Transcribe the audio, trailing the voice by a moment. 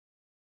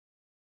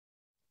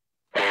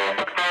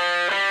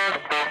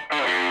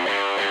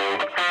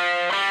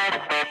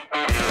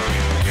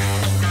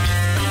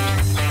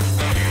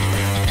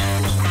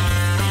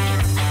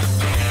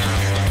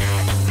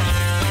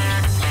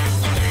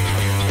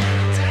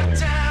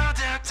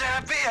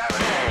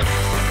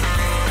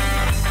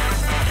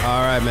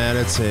All right, man.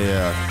 It's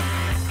a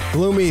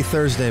gloomy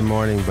Thursday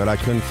morning, but I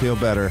couldn't feel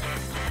better.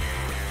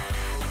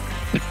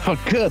 Oh,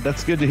 good.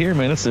 That's good to hear,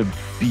 man. It's a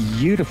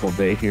beautiful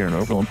day here in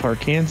Overland Park,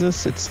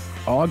 Kansas. It's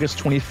August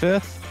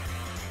 25th,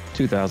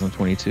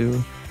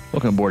 2022.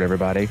 Welcome aboard,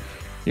 everybody.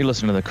 You're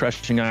listening to the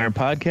Crushing Iron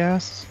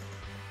podcast.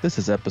 This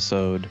is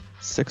episode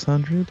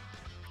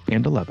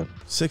 611.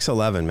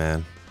 611,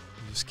 man.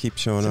 Just keep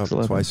showing up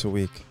twice a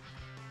week.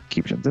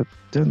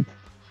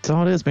 That's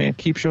all it is, man.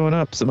 Keep showing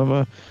up. Some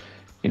of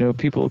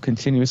people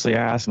continuously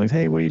ask, like,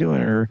 hey, what are you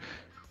doing? Or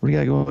what do you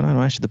got going on?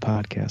 I should the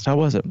podcast. How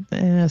was it?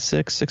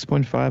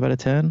 6.5 out of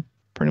 10.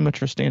 Pretty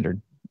much our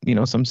standard.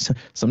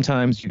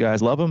 Sometimes you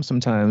guys love them.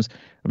 Sometimes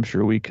I'm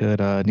sure we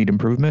could need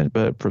improvement,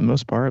 but for the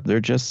most part,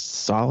 they're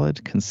just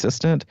solid,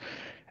 consistent,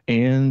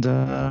 and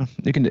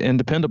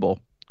dependable,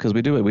 because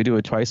we do it. We do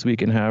it twice a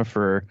week and have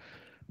for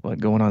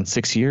going on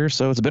 6 years.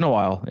 So it's been a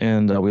while,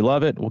 and we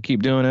love it. We'll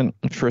keep doing it.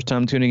 First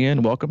time tuning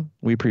in, welcome.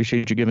 We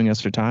appreciate you giving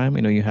us your time.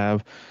 You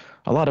have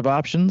a lot of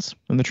options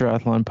in the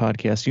triathlon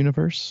podcast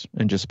universe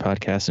and just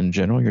podcasts in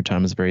general. Your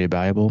time is very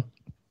valuable.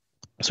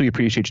 So we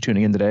appreciate you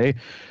tuning in today.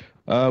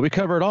 We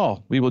cover it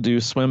all. We will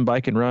do swim,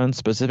 bike, and run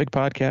specific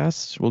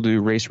podcasts. We'll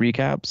do race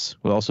recaps.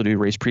 We'll also do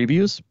race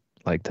previews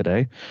like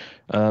today.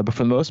 But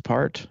for the most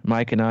part,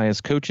 Mike and I,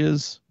 as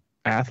coaches,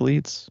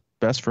 athletes,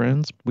 best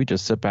friends, we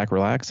just sit back,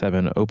 relax, have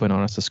an open,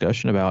 honest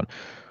discussion about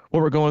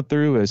what we're going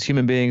through as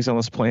human beings on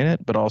this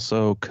planet, but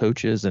also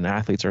coaches and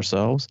athletes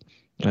ourselves.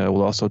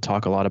 We'll also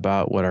talk a lot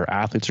about what our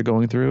athletes are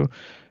going through.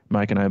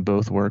 Mike and I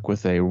both work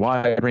with a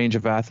wide range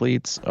of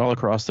athletes all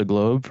across the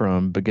globe,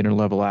 from beginner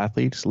level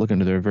athletes looking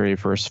to their very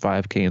first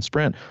 5K and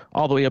sprint,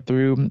 all the way up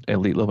through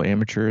elite level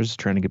amateurs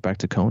trying to get back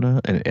to Kona,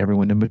 and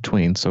everyone in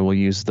between. So we'll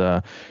use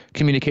the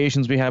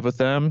communications we have with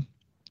them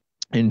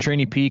in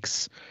Training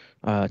Peaks,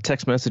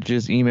 text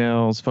messages,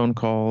 emails, phone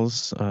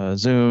calls,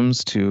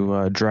 Zooms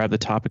to drive the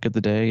topic of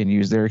the day and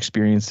use their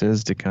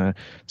experiences to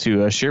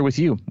share with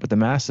you, with the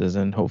masses,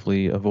 and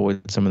hopefully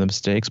avoid some of the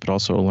mistakes, but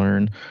also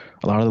learn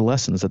a lot of the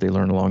lessons that they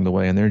learn along the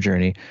way in their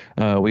journey.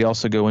 We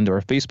also go into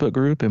our Facebook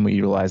group and we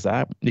utilize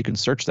that. You can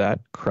search that,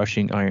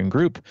 Crushing Iron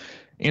Group.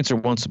 Answer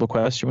one simple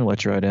question. We'll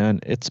let you right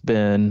in. It's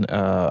been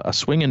a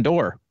swinging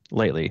door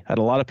lately. Had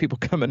a lot of people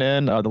coming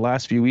in the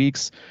last few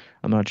weeks.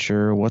 I'm not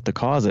sure what the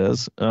cause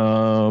is,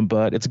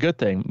 but it's a good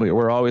thing.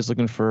 We're always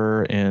looking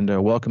for and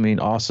welcoming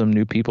awesome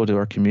new people to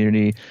our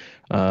community.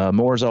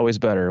 More is always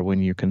better when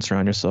you can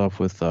surround yourself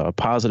with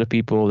positive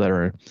people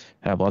that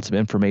have lots of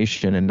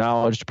information and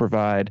knowledge to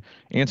provide,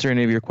 answer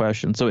any of your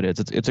questions. So it is.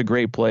 It's a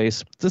great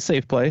place. It's a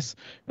safe place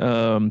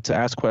to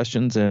ask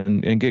questions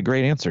and get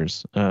great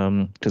answers.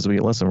 Because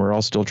we're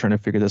all still trying to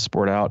figure this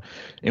sport out,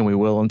 and we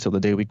will until the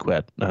day we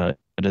quit.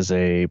 It is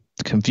a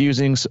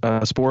confusing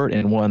sport,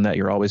 and one that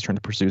you're always trying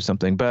to pursue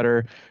something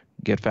better,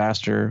 get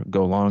faster,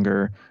 go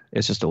longer.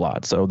 It's just a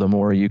lot. So the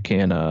more you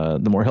can,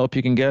 the more help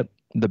you can get,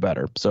 the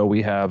better. So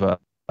we have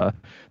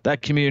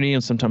that community,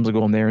 and sometimes we'll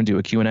go in there and do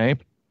a Q&A.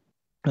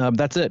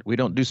 That's it. We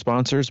don't do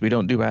sponsors. We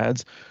don't do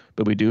ads,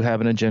 but we do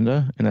have an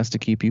agenda, and that's to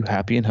keep you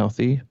happy and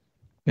healthy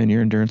in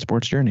your endurance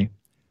sports journey.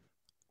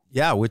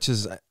 Yeah, which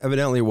is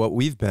evidently what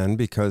we've been,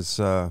 because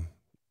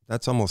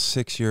that's almost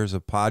 6 years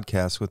of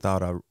podcasts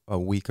without a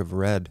week of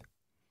red.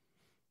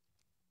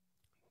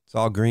 It's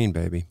all green,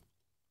 baby.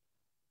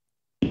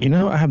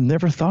 I have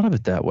never thought of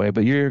it that way,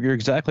 but you're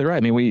exactly right.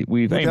 I mean,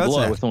 we've aimed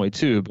low with only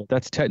 2, but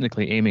that's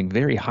technically aiming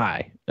very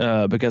high,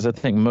 because I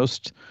think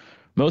most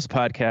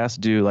podcasts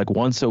do like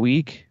once a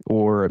week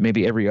or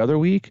maybe every other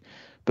week.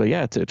 But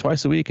yeah,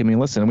 twice a week. I mean,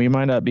 listen, we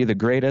might not be the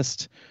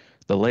greatest,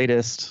 the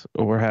latest,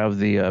 or have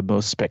the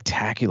most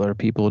spectacular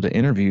people to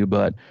interview,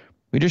 but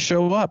we just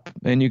show up,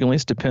 and you can at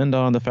least depend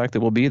on the fact that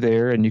we'll be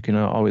there, and you can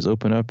always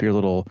open up your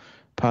little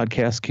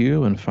podcast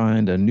queue and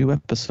find a new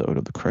episode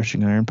of the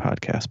Crushing Iron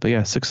podcast. But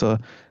yeah,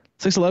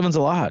 611's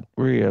a lot.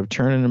 We're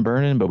turning and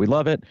burning, but we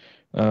love it.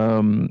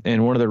 And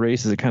one of the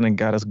races that kind of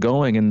got us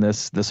going in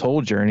this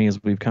whole journey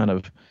is we've kind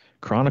of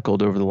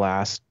chronicled over the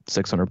last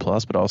 600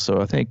 plus, but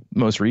also I think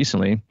most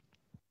recently,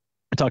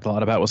 I talked a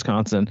lot about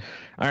Wisconsin.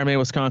 Ironman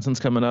Wisconsin's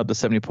coming up. The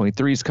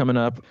 70.3 is coming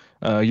up.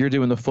 You're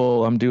doing the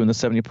full. I'm doing the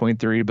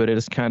 70.3, but it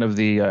is kind of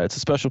it's a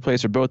special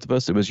place for both of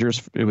us. It was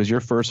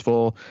your first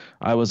full.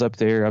 I was up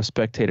there. I've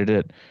spectated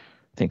it,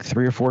 I think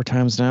 3 or 4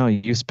 times now.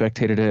 You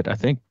spectated it. I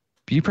think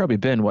you've probably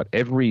been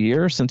every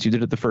year since you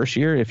did it the first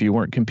year. If you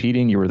weren't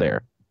competing, you were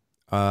there.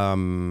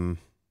 Yeah.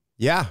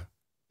 I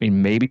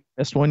mean, maybe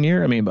just 1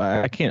 year. I mean,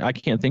 I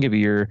can't think of a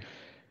year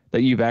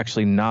that you've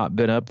actually not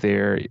been up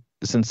there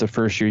since the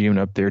first year you went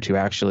up there to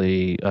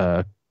actually,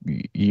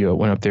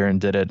 went up there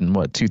and did it in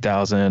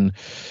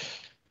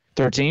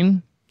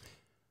 2013?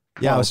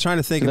 Yeah, I was trying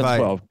to think so if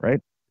 12,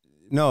 right?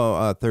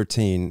 No,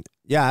 13.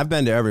 Yeah, I've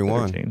been to every 13.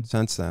 one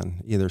since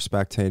then, either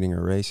spectating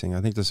or racing.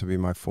 I think this will be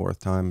my 4th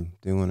time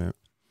doing it.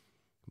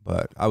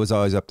 But I was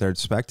always up there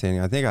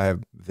spectating. I think I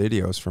have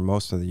videos for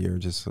most of the year,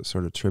 just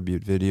sort of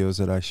tribute videos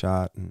that I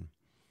shot and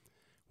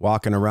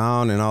walking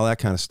around and all that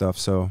kind of stuff.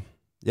 So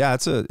yeah,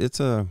 it's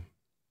a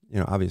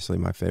obviously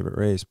my favorite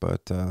race,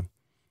 but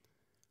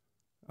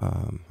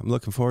I'm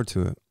looking forward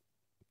to it.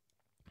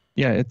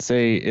 Yeah,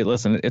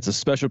 listen, it's a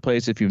special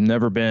place. If you've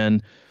never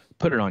been,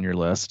 put it on your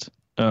list.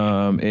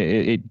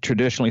 It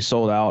traditionally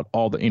sold out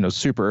all the,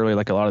 super early,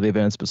 like a lot of the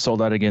events, but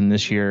sold out again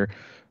this year.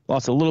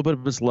 Lost a little bit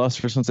of its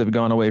luster since they've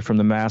gone away from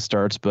the mass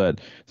starts,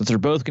 but since they're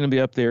both going to be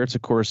up there, it's a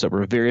course that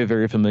we're very,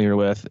 very familiar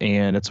with,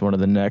 and it's one of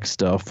the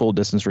next full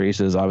distance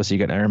races. Obviously,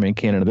 you got Ironman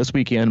Canada this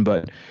weekend,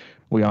 but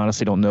we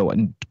honestly don't know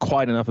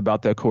quite enough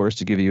about that course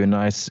to give you a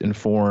nice,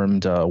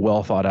 informed,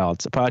 well thought out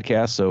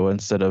podcast. So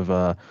instead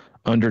of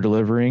under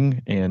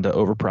delivering and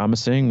over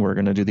promising, we're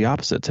going to do the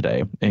opposite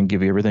today and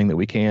give you everything that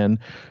we can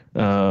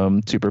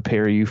to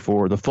prepare you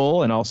for the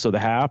full and also the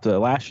half.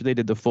 Last year they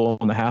did the full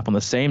and the half on the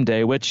same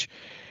day, which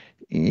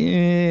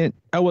I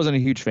wasn't a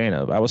huge fan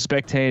of. I was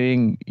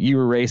spectating, you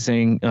were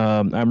racing.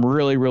 I'm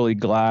really, really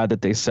glad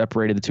that they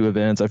separated the two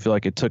events. I feel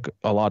like it took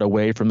a lot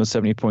away from the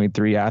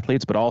 70.3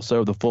 athletes, but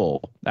also the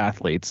full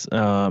athletes.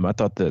 I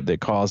thought that they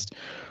caused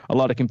a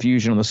lot of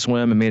confusion on the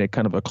swim and made it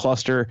kind of a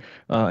cluster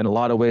in a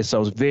lot of ways. So I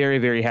was very,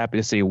 very happy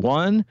to see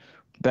one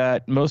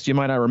that most of you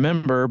might not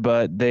remember,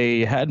 but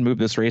they had moved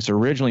this race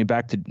originally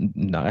back to,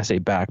 not I say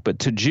back, but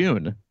to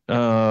June.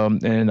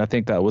 And I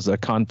think that was a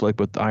conflict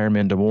with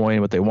Ironman Des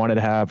Moines, what they wanted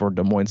to have, or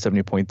Des Moines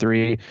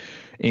 70.3.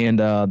 And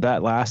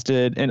that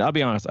lasted. And I'll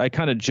be honest, I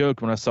kind of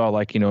joked when I saw,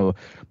 like,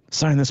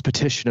 sign this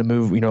petition to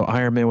move,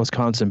 Ironman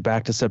Wisconsin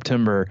back to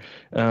September.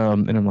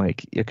 And I'm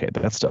like, okay,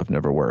 that stuff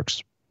never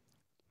works.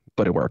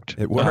 But it worked.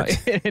 It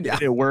worked.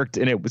 It worked,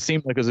 and it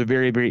seemed like it was a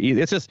very, very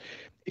easy. It's just,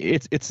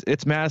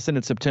 it's Madison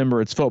in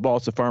September. It's football.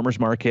 It's a farmer's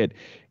market.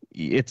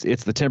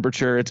 It's the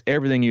temperature. It's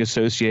everything you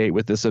associate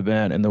with this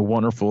event and the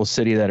wonderful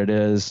city that it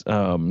is.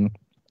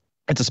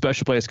 It's a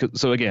special place.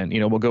 So again,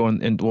 we'll go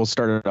and we'll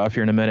start it off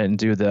here in a minute and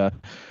do the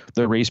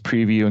race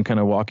preview and kind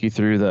of walk you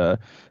through the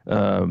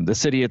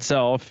city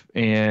itself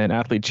and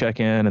athlete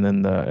check-in, and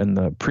then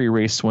the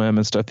pre-race swim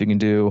and stuff you can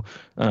do,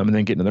 and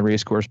then get into the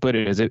race course. But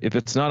if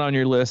it's not on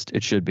your list,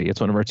 it should be. It's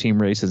one of our team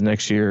races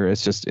next year.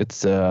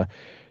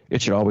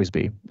 It should always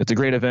be. It's a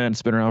great event.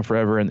 It's been around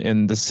forever,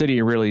 and the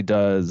city really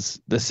does.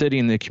 The city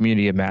and the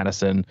community of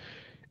Madison,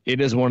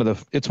 it's one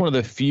of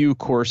the few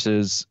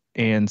courses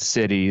and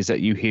cities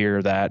that you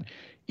hear that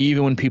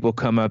even when people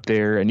come up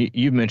there, and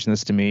you've mentioned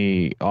this to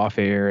me off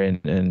air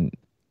and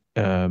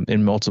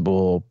in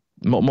multiple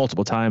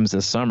times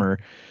this summer,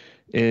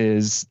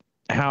 is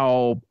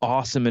how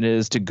awesome it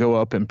is to go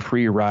up and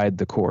pre-ride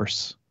the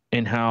course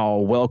and how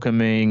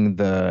welcoming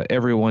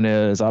everyone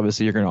is.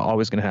 Obviously, you're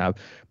always going to have,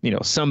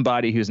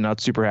 somebody who's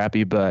not super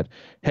happy, but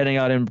heading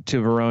out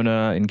into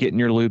Verona and getting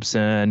your loops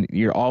in,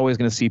 you're always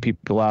going to see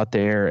people out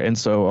there. And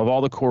so of all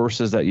the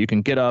courses that you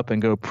can get up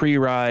and go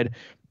pre-ride,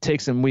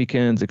 take some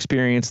weekends,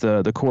 experience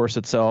the course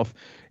itself,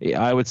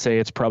 I would say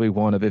it's probably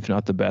one of, if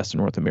not the best in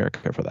North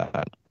America for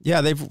that.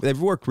 Yeah, they've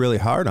worked really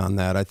hard on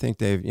that. I think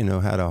they've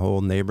had a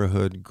whole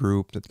neighborhood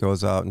group that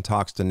goes out and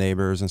talks to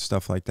neighbors and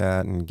stuff like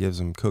that, and gives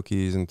them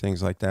cookies and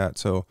things like that.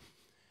 So,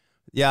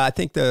 yeah, I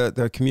think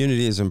the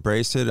community has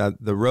embraced it.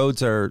 The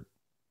roads are,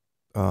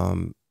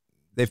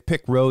 they've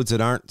picked roads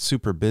that aren't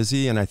super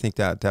busy, and I think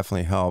that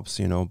definitely helps.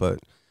 But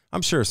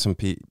I'm sure some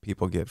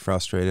people get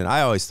frustrated.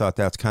 I always thought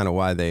that's kind of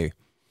why they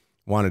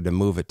wanted to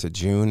move it to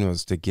June,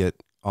 was to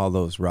get all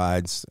those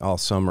rides all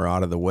summer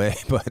out of the way.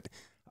 But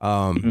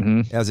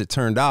as it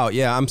turned out,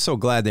 yeah, I'm so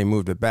glad they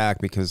moved it back,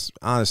 because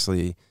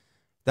honestly,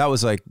 that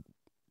was like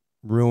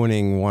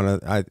ruining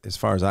as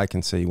far as I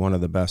can see, one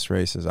of the best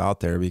races out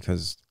there,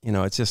 because,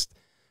 it's just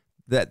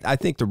that I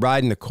think the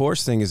riding the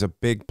course thing is a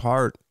big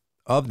part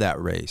of that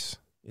race.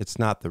 It's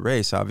not the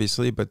race,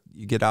 obviously, but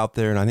you get out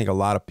there, and I think a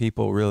lot of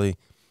people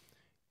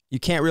you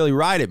can't really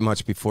ride it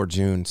much before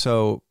June.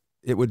 So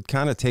it would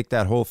kind of take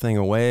that whole thing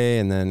away,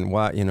 and then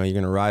you're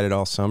going to ride it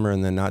all summer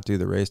and then not do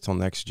the race till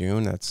next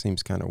June. That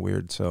seems kind of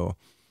weird. So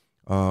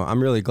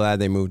I'm really glad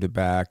they moved it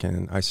back,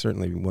 and I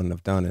certainly wouldn't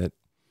have done it,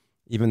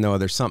 even though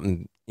there's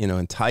something,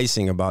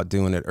 enticing about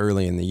doing it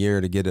early in the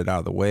year to get it out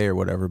of the way or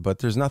whatever. But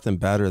there's nothing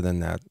better than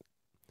that.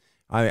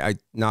 I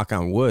knock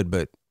on wood,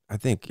 but I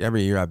think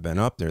every year I've been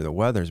up there, the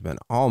weather's been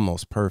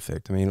almost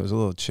perfect. I mean, it was a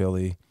little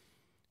chilly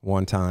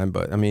one time,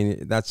 but I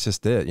mean, that's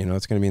just it.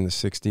 It's going to be in the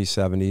 60s,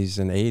 70s,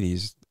 and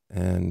 80s.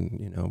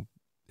 And,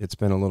 it's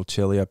been a little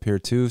chilly up here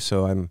too.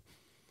 So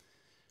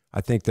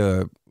I think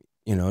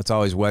it's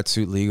always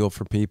wetsuit legal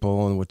for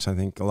people, and which I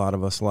think a lot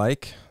of us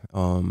like.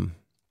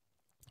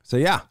 So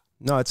yeah,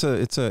 no, it's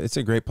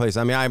a great place.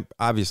 I mean, I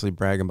obviously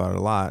brag about it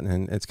a lot,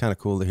 and it's kind of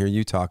cool to hear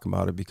you talk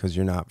about it, because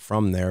you're not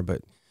from there,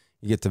 but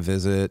you get to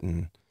visit,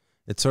 and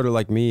it's sort of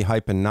like me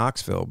hyping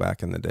Knoxville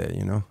back in the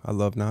day. I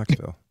love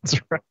Knoxville.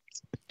 That's right.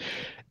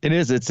 It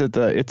is. It's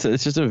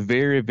just a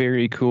very,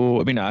 very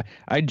cool. I mean,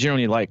 I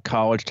generally like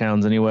college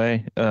towns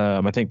anyway.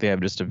 I think they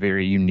have just a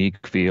very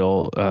unique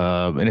feel,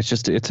 and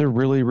it's a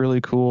really, really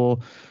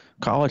cool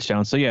college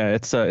town. So yeah,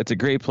 it's a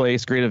great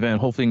place, great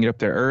event. Hopefully, you can get up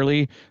there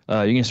early.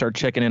 You can start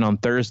checking in on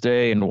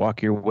Thursday and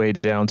walk your way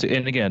down to.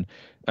 And again,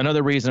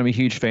 another reason I'm a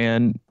huge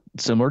fan,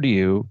 similar to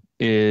you,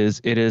 is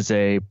it is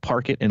a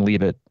park it and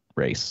leave it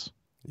race.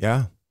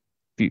 Yeah.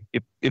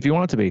 If you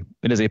want it to be,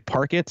 it is a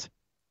park it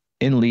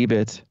and leave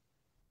it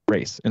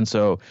race. And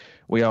so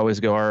we always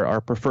go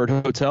our preferred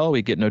hotel.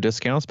 We get no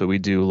discounts, but we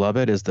do love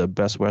it. Is the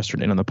Best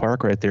Western Inn in the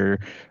Park right there,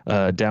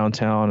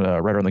 downtown,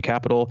 right around the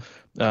Capitol.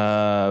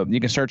 You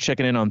can start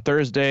checking in on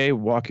Thursday.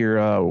 Walk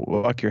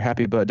your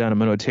happy butt down to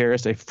Monona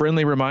Terrace. A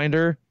friendly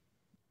reminder: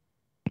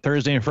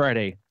 Thursday and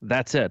Friday,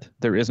 that's it.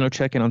 There is no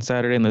check-in on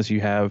Saturday unless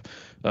you have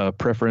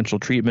preferential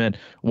treatment.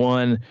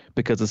 One,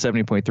 because the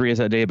 70.3 is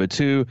that day, but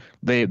two,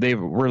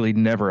 they've really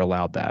never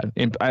allowed that.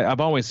 And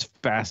I'm always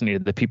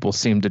fascinated that people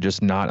seem to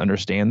just not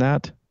understand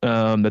that,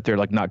 that they're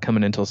like not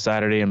coming until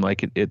Saturday. And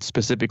like it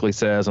specifically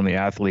says on the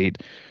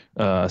athlete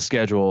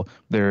schedule,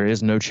 there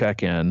is no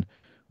check-in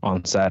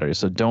on Saturday.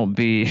 So don't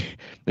be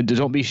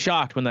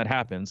shocked when that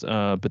happens.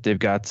 But they've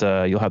got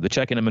you'll have the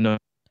check-in in Monona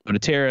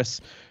Terrace.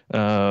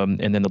 And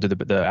then they'll do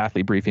the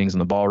athlete briefings in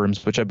the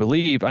ballrooms, which I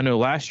know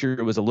last year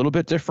it was a little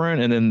bit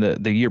different. And then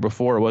the year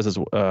before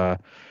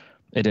it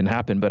didn't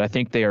happen, but I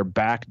think they are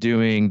back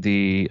doing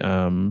the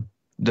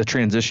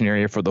transition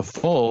area for the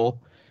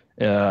full,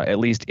 at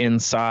least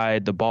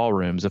inside the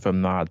ballrooms, if I'm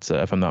not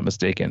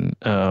mistaken,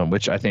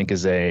 which I think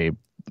is it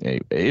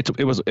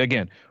was,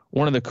 again,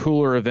 one of the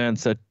cooler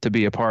events to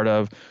be a part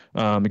of.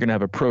 You're going to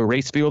have a pro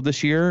race field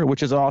this year,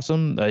 which is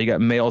awesome. You got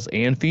males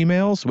and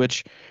females,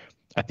 which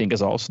I think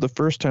is also the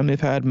first time they've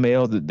had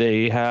male. That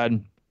they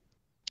had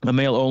a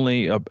male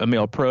only, a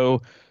male pro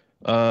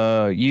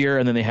year,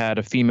 and then they had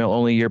a female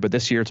only year. But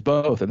this year it's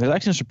both, and there's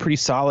actually some pretty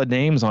solid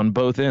names on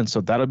both ends, so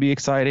that'll be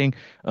exciting.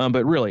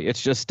 But really,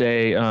 it's just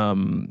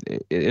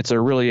it's a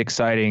really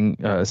exciting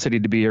city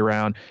to be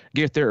around.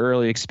 Get there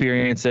early,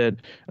 experience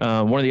it.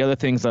 One of the other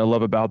things that I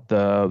love about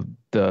the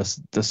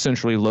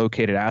centrally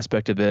located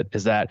aspect of it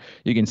is that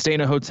you can stay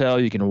in a hotel,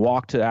 you can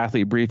walk to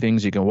athlete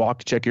briefings, you can walk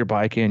to check your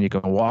bike in, you can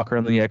walk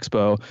around the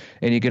expo,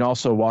 and you can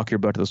also walk your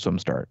butt to the swim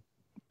start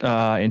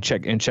and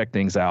check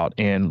things out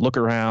and look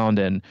around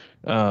and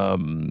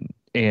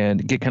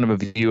get kind of a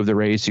view of the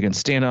race. You can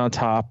stand on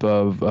top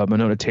of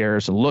Monona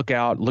Terrace and look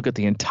at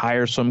the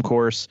entire swim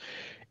course.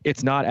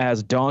 It's not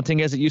as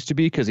daunting as it used to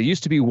be, because it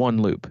used to be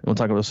one loop. We'll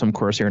talk about some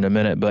course here in a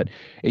minute, but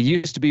it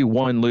used to be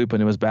one loop when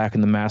it was back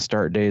in the mass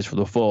start days for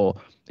the full.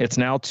 It's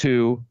now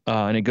two,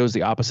 and it goes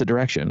the opposite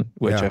direction,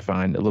 which I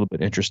find a little bit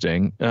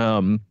interesting.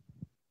 It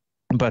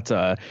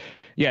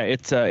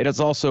is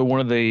also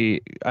one of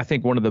the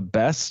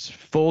best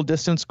full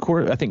distance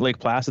course. I think Lake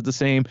Placid's the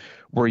same,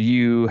 where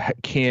you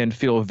can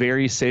feel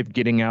very safe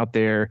getting out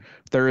there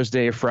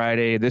Thursday,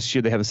 Friday. This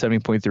year they have the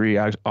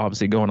 70.3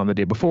 obviously going on the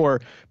day before,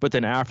 but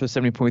then after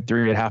the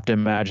 70.3, I'd have to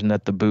imagine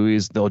that the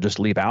buoys, they'll just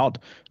leave out,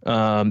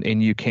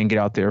 and you can get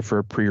out there for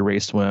a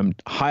pre-race swim.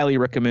 Highly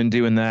recommend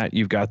doing that.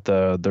 You've got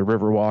the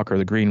river walk or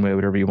the greenway,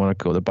 whatever you want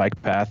to call the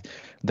bike path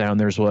down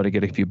there as well, to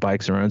get a few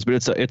bikes and runs.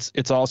 But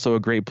it's also a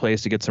great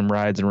place to get some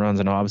rides and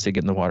runs, and obviously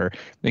get in the water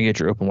and get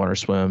your open water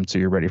swim so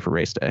you're ready for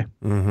race day.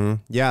 Mm-hmm.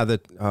 Yeah, the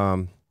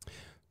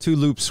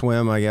 2-loop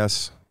swim, I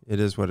guess it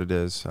is what it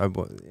is. And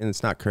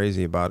it's not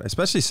crazy about it,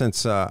 especially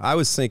since I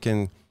was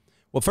thinking,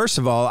 well, first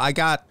of all, I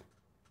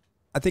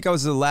think I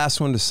was the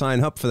last one to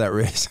sign up for that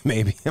race,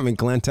 maybe. I mean,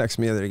 Glenn texted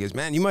me the other day. He goes,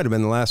 man, you might have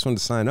been the last one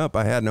to sign up.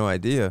 I had no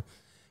idea.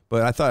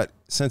 But I thought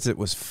since it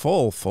was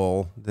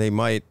full, they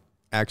might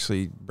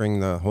actually bring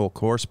the whole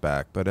course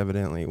back. But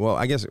evidently, well,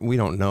 I guess we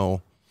don't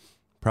know.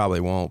 Probably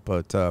won't.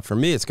 But for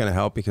me, it's going to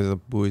help because the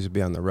buoys will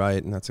be on the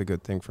right, and that's a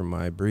good thing for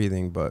my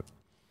breathing. But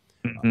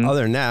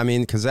other than that, I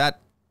mean, because that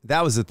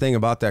was the thing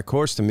about that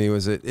course to me,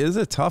 was it is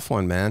a tough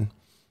one, man.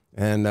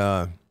 And,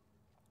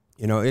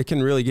 it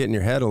can really get in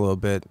your head a little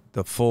bit,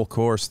 the full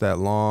course, that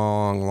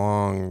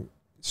long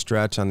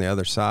stretch on the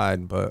other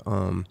side. But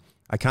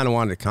I kind of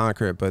wanted to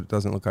conquer it, but it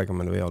doesn't look like I'm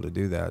going to be able to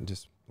do that.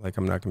 Just like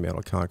I'm not going to be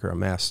able to conquer a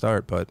mass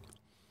start. But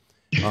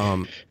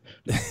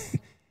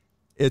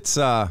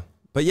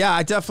but yeah,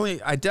 I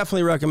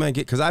definitely recommend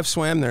it, because I've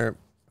swam there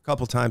a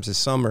couple times this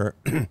summer.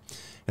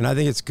 And I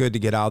think it's good to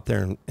get out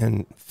there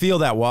and feel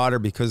that water,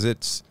 because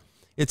it's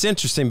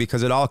interesting,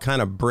 because it all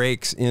kind of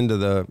breaks into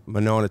the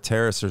Monona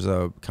Terrace. There's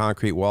a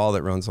concrete wall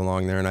that runs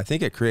along there, and I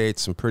think it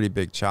creates some pretty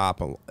big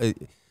chop.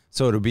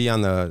 So it'll be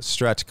on the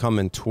stretch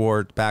coming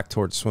back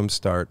towards swim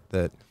start,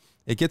 that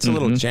it gets a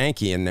little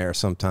janky in there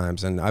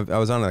sometimes. And I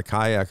was on a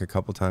kayak a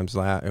couple times.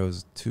 It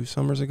was 2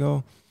 summers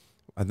ago.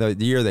 The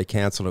year they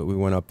canceled it, we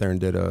went up there and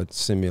did a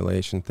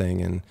simulation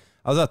thing, and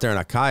I was out there in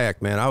a kayak,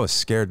 man. I was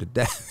scared to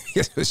death.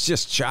 It was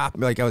just choppy.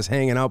 Like I was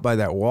hanging out by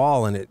that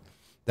wall, and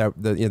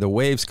the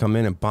waves come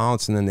in and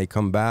bounce, and then they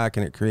come back,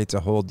 and it creates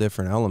a whole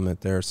different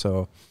element there.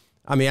 So,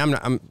 I mean,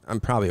 I'm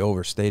probably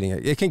overstating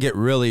it.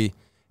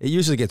 It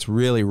usually gets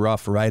really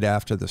rough right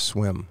after the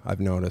swim. I've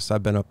noticed.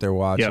 I've been up there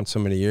watching so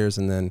many years,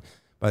 and then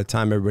by the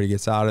time everybody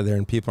gets out of there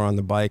and people are on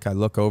the bike, I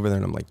look over there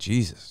and I'm like,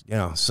 Jesus,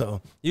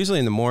 So usually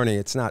in the morning,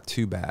 it's not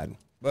too bad,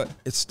 but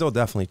it's still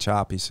definitely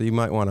choppy. So you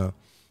might want to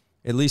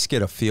at least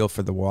get a feel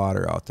for the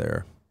water out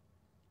there.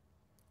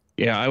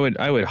 Yeah, I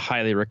would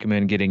highly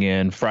recommend getting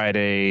in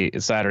Friday,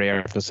 Saturday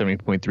after the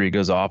 70.3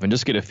 goes off, and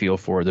just get a feel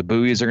for it. The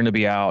buoys are going to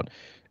be out.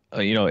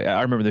 I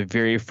remember the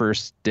very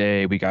first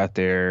day we got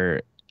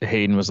there,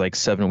 Hayden was like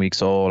 7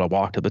 weeks old. I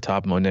walked to the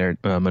top of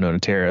Monona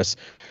Terrace.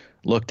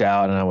 looked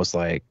out, and I was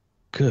like,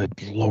 good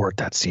Lord,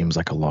 that seems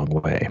like a long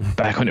way.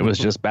 Back when it was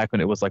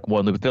like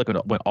one loop, I feel like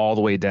it went all the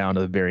way down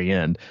to the very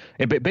end.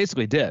 It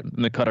basically did,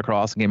 and then cut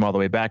across and came all the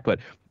way back. But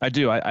I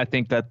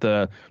think that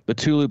the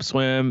two loop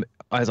swim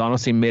has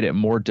honestly made it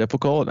more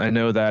difficult. I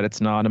know that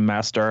it's not a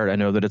mass start. I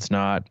know that it's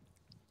not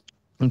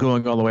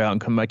going all the way out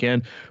and come back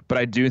in, but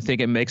I do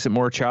think it makes it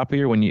more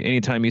choppier when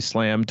anytime you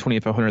slam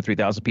 2,500,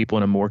 3,000 people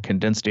in a more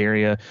condensed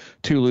area,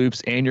 two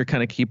loops, and you're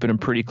kind of keeping them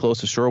pretty close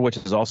to shore, which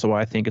is also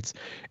why I think it's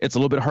a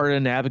little bit harder to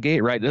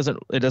navigate, right?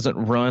 It doesn't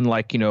run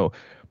like,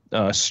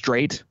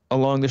 straight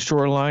along the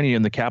shoreline,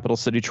 in the Capital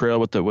City Trail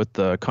with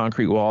the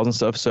concrete walls and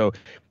stuff. So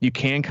you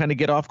can kind of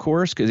get off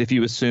course, because if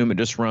you assume it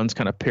just runs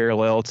kind of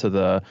parallel to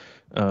the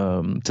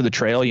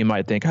trail, you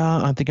might think,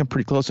 I think I'm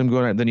pretty close. I'm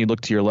going. Then you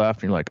look to your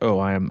left and you're like, oh,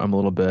 I'm a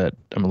little bit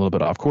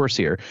off course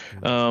here.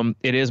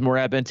 It is more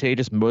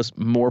advantageous.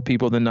 More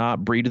people than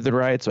not breed to the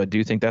right, so I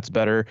do think that's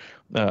better.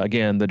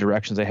 Again, the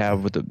directions they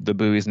have with the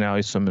buoys now,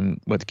 is swimming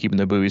with keeping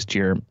the buoys to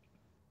your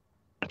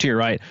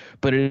right,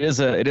 but it is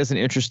an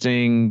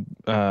interesting.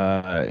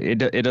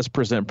 It does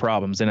present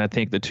problems, and I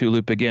think the two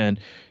loop, again,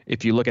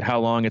 if you look at how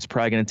long it's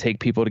probably going to take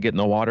people to get in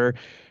the water.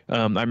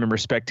 I remember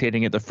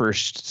spectating it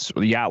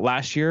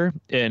last year,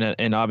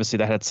 and obviously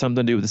that had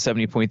something to do with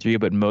the 70.3,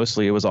 but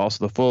mostly it was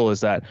also the full.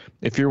 Is that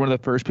if you're one of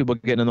the first people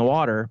getting in the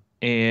water,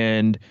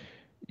 and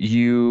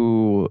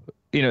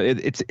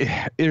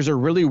there's a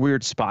really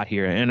weird spot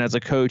here, and as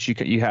a coach,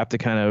 you have to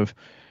kind of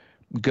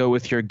go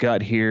with your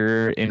gut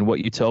here and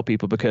what you tell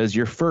people, because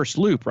your first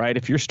loop, right?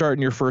 If you're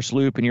starting your first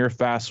loop and you're a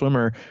fast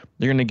swimmer,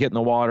 you're going to get in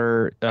the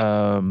water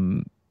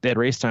at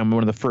race time,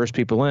 one of the first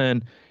people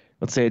in.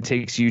 Let's say it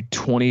takes you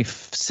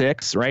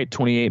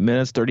 28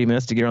 minutes, 30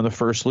 minutes to get on the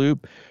first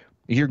loop.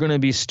 You're going to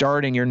be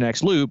starting your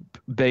next loop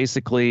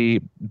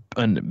basically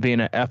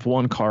being an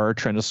F1 car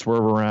trying to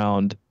swerve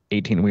around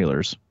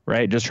 18-wheelers,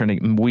 right? Just trying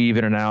to weave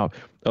in and out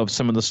of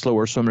some of the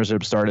slower swimmers that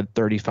have started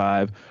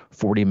 35,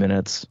 40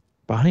 minutes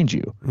behind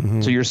you.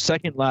 So your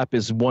second lap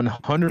is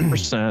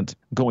 100%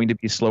 going to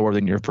be slower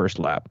than your first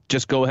lap.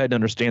 Just go ahead and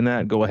understand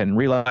that. Go ahead and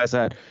realize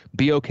that.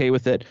 Be okay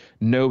with it.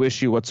 No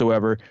issue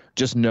whatsoever.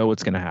 Just know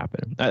it's going to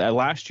happen.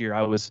 Last year,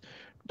 I was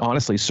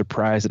honestly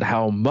surprised at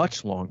how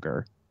much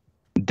longer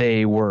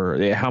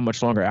how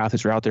much longer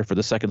athletes were out there for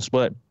the second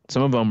split.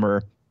 Some of them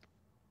were,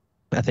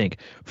 I think,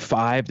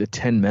 5 to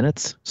 10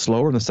 minutes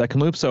slower in the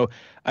second loop. So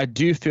I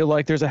do feel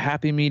like there's a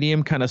happy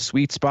medium kind of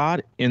sweet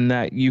spot in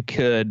that you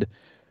could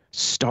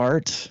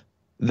start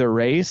the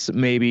race,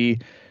 maybe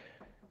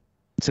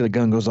so the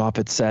gun goes off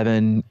at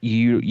 7,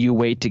 you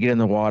wait to get in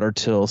the water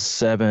till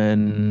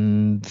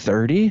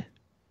 7:30,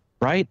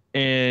 right?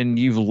 And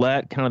you've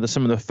let kind of a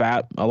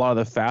lot of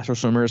the faster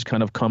swimmers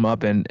kind of come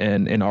up and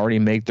already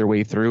make their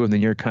way through, and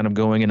then you're kind of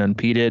going in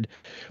unimpeded.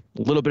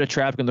 A little bit of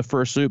traffic in the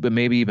first loop, but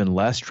maybe even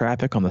less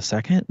traffic on the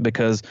second,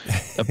 because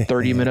of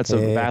 30 minutes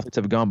of athletes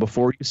have gone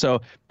before you. So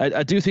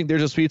I do think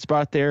there's a sweet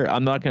spot there.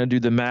 I'm not going to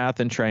do the math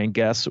and try and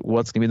guess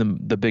what's going to be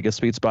the biggest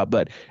sweet spot,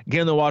 but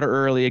get in the water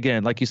early.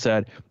 Again, like you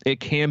said, it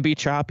can be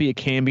choppy. It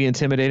can be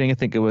intimidating. I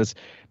think it was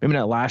maybe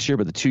not last year,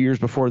 but the 2 years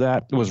before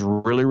that, it was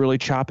really, really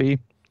choppy.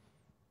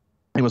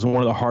 It was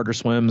one of the harder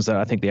swims that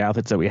I think the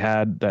athletes that we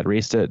had that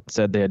raced it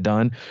said they had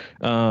done.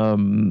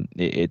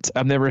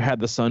 I've never had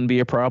the sun be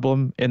a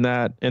problem in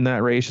that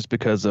race, just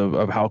because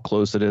of how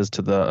close it is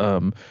to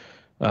the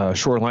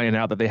shoreline, and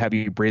out that they have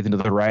you breathing to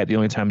the right. The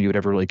only time you would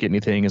ever really get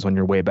anything is when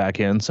you're way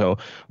back in. So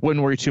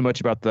wouldn't worry too much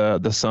about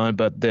the sun,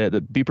 but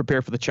be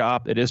prepared for the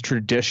chop. It is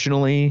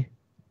traditionally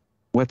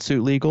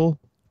wetsuit legal,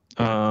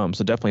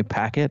 so definitely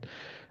pack it.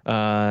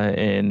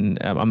 And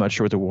I'm not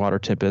sure what the water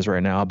temp is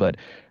right now, but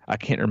I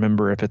can't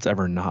remember if it's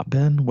ever not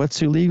been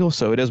wetsuit legal.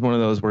 So it is one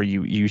of those where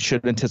you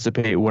should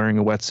anticipate wearing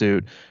a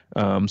wetsuit.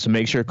 So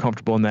make sure you're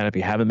comfortable in that. If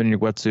you haven't been in your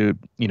wetsuit,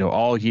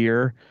 all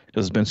year,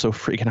 because it's been so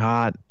freaking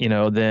hot,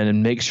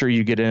 then make sure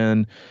you get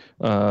in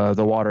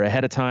the water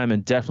ahead of time,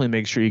 and definitely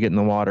make sure you get in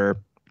the water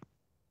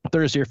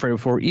Thursday or Friday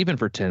before, even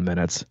for 10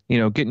 minutes.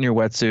 Get in your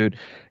wetsuit,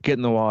 get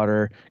in the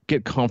water,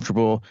 get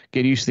comfortable,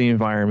 get used to the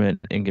environment,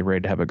 and get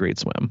ready to have a great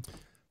swim.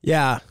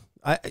 Yeah.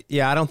 I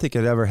don't think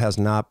it ever has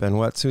not been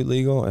wetsuit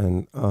legal.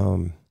 And,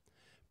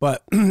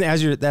 but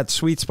that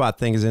sweet spot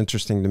thing is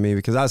interesting to me,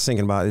 because I was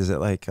thinking about, is it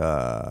like,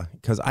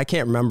 cause I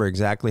can't remember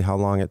exactly how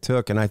long it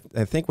took. And I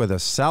think with a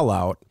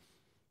sellout,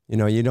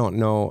 you don't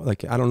know,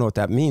 like, I don't know what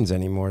that means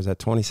anymore. Is that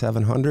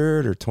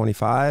 2,700 or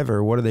 25,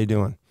 or what are they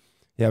doing?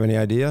 You have any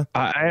idea?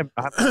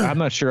 I'm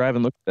not sure. I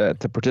haven't looked at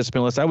the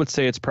participant list. I would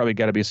say it's probably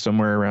got to be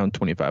somewhere around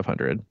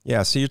 2,500.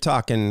 Yeah. So you're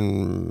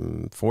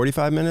talking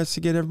 45 minutes to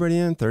get everybody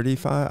in,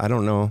 35. I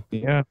don't know.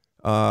 Yeah.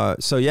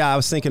 So yeah, I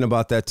was thinking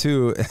about that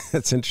too.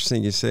 It's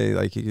interesting. You say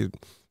like you could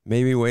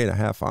maybe wait a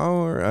half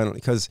hour.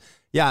 Because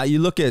you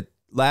look at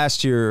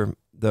last year,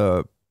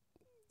 I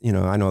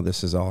know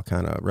this is all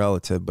kind of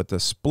relative, but the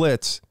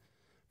splits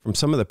from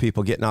some of the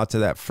people getting out to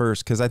that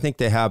first, because I think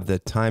they have the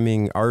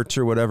timing arch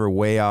or whatever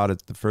way out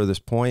at the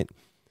furthest point.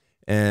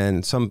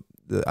 And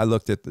I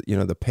looked at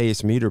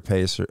the meter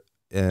pace,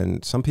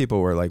 and some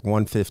people were like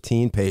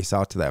 1:15 pace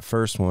out to that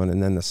first one.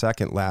 And then the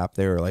second lap,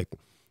 they were like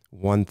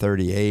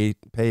 138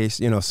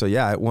 pace, so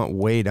yeah, it went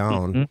way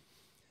down.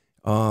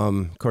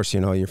 Of course,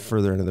 you're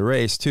further into the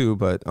race too,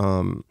 but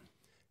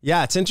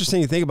yeah, it's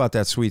interesting to think about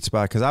that sweet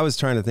spot, because I was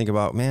trying to think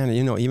about, man,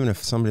 even if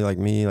somebody like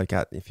me,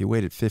 if you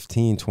waited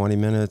 15, 20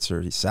 minutes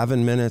or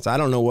 7 minutes, I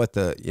don't know what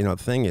the,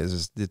 thing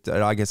is.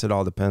 I guess it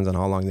all depends on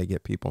how long they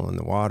get people in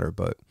the water,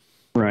 but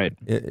right.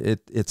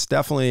 It's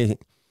definitely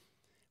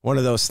one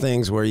of those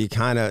things where you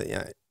kind of,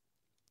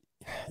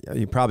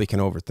 you probably can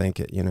overthink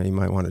it. You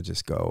might want to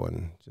just go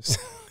and just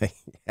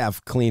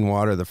have clean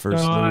water the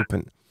first loop.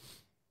 And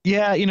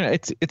yeah,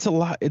 it's a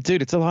lot,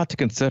 dude. It's a lot to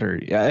consider.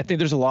 Yeah, I think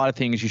there's a lot of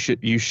things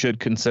you should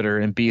consider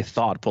and be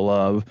thoughtful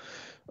of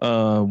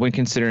when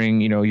considering,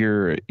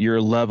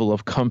 your level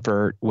of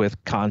comfort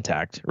with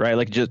contact, right?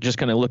 Like just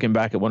kind of looking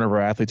back at one of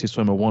our athletes who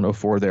swam a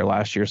 104 there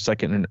last year,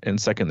 second in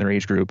their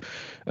age group.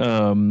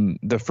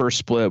 The first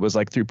split was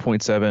like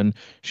 3.7.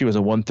 She was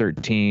a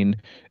 113,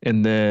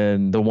 and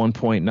then the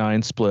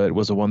 1.9 split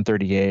was a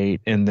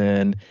 138, and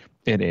then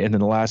the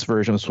last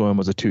version of swim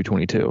was a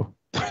 222.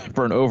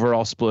 For an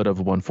overall split of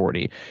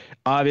 140.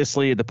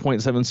 Obviously, the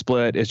 0.7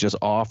 split is just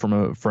off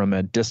from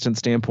a distance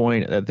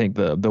standpoint. I think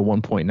the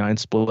 1.9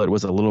 split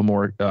was a little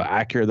more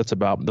accurate. That's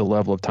about the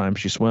level of time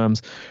she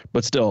swims,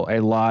 but still a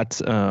lot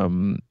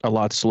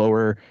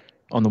slower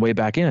on the way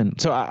back in.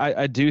 So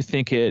I do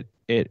think it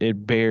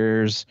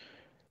bears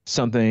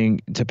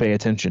something to pay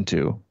attention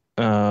to.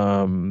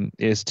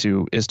 Is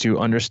to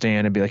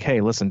understand and be like,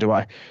 hey, listen, do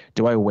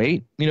I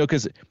wait?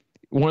 Because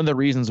one of the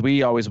reasons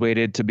we always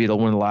waited to be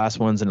one of the last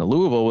ones in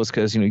Louisville was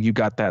because, you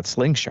got that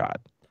slingshot,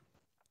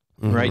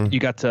 right? You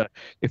got to,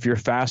 if you're a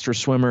faster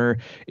swimmer,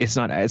 it's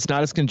not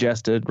as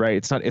congested, right?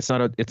 It's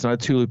not a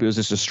two loop. It was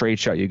just a straight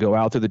shot. You go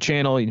out through the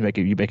channel, you make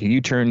a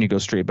U-turn, you go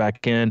straight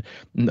back in,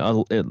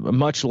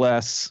 much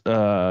less,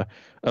 of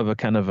a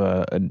kind of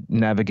a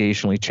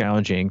navigationally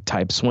challenging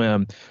type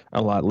swim,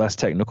 a lot less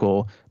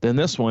technical than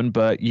this one.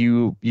 But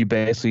you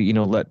basically,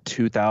 let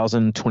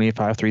 2,000,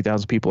 25,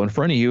 3,000 people in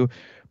front of you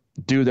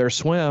do their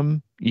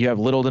swim. You have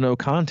little to no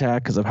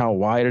contact because of how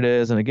wide it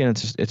is, and again,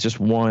 it's just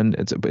one.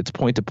 It's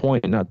point to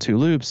point, not two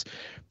loops,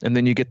 and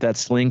then you get that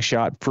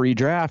slingshot free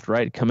draft,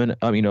 right? Come in,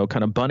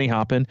 kind of bunny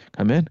hopping,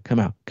 come in, come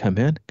out, come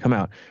in, come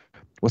out.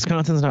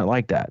 Wisconsin's not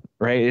like that,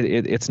 right?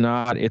 It's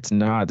not. It's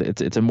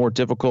a more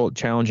difficult,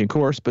 challenging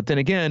course. But then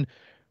again,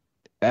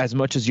 as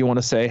much as you want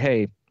to say,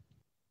 hey,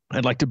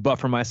 I'd like to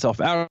buffer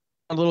myself out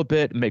a little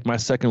bit, make my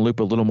second loop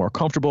a little more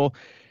comfortable,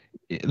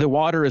 the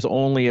water is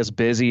only as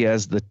busy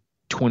as the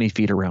 20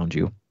 feet around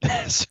you.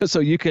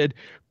 so you could,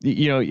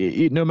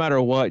 no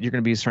matter what, you're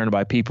going to be surrounded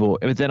by people.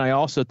 But then I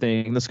also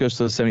think, this goes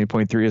to the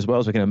 70.3 as well,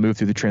 as we kind of move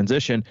through the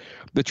transition.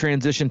 The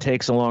transition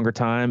takes a longer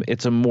time.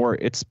 It's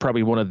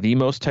probably one of the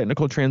most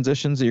technical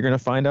transitions that you're going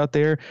to find out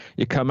there.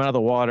 You come out of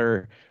the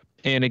water,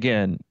 and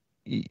again,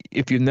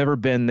 if you've never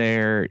been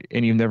there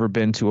and you've never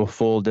been to a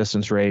full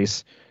distance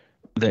race,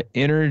 the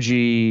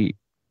energy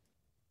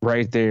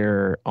right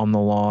there on the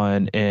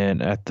lawn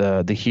and at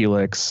the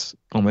helix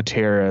on the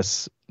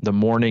terrace the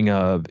morning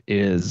of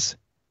is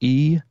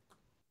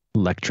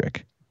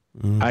electric.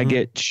 I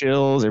get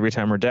chills every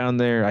time we're down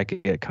there. I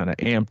get kind of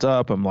amped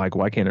up. I'm like,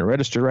 why can't it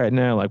register right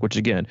now? Which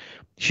again,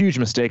 huge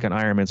mistake on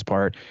Ironman's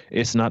part.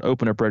 It's not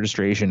open up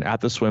registration at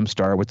the swim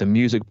start with the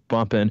music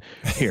bumping.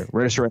 Here,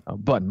 register right now.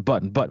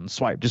 Button,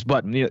 swipe, just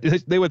button.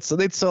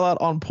 They'd sell out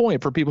on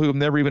point for people who've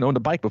never even owned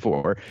a bike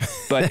before.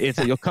 But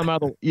you'll come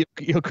out of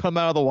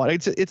the water.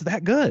 It's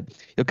that good.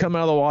 You'll come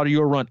out of the water.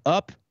 You'll run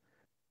up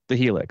the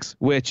helix,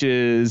 which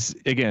is,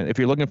 again, if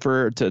you're looking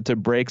to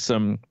break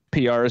some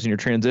PRs in your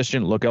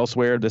transition, look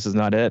elsewhere. This is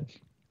not it.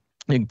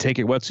 You can take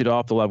your wetsuit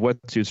off. They'll have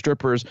wetsuit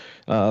strippers.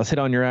 Sit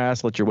on your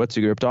ass, let your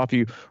wetsuit get ripped off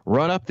you,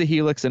 run up the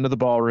helix into the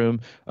ballroom.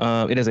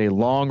 It is a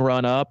long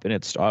run up, and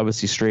it's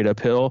obviously straight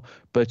uphill,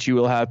 but you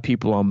will have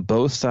people on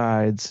both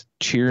sides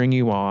cheering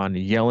you on,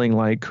 yelling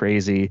like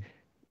crazy,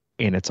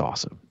 and it's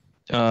awesome.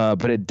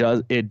 But it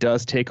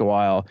does take a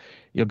while.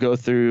 You'll go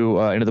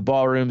through into the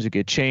ballrooms, you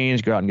get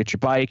changed, go out and get your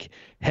bike,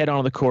 head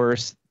on the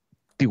course.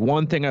 The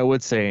one thing I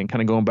would say, and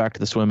kind of going back to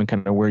the swim and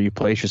kind of where you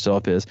place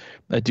yourself, is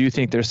I do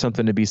think there's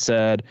something to be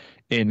said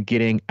in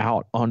getting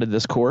out onto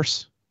this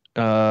course.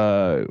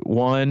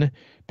 One,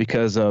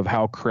 because of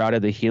how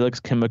crowded the helix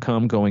can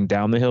become going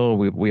down the hill.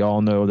 We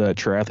all know that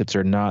triathletes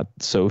are not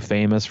so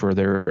famous for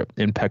their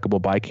impeccable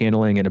bike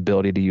handling and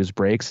ability to use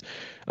brakes,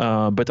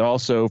 but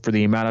also for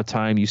the amount of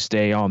time you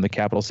stay on the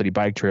Capital City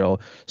Bike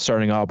Trail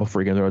starting off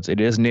before you get on the roads.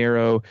 It is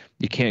narrow.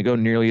 You can't go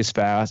nearly as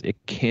fast. It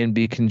can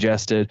be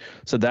congested.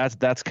 So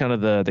that's kind of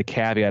the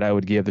caveat I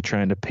would give to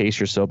trying to pace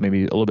yourself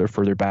maybe a little bit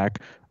further back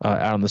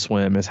out on the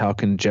swim, is how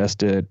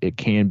congested it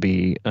can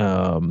be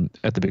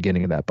at the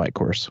beginning of that bike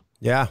course.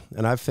 Yeah,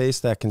 and I've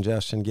faced that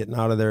congestion getting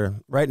out of there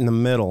right in the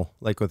middle,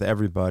 like with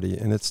everybody,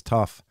 and it's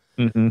tough.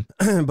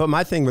 But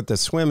my thing with the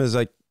swim is,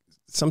 like,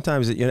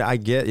 sometimes, I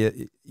get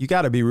it. You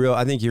got to be real.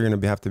 I think you're going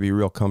to have to be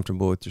real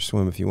comfortable with your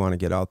swim if you want to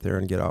get out there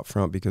and get out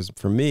front. Because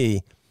for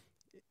me,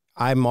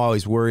 I'm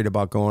always worried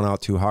about going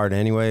out too hard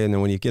anyway. And then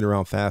when you get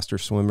around faster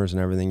swimmers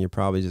and everything, you're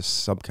probably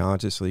just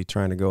subconsciously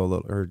trying to go a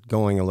little, or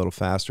going a little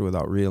faster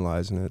without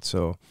realizing it.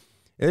 So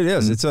it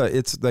is.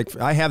 It's like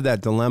I have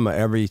that dilemma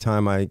every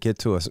time I get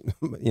to a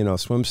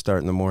swim start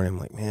in the morning. I'm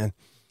like, man,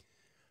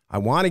 I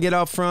want to get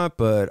out front,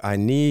 but I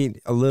need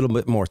a little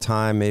bit more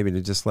time maybe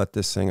to just let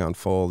this thing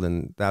unfold.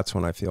 And that's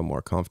when I feel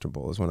more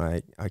comfortable, is when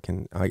I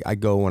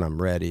go when I'm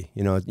ready.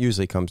 It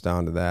usually comes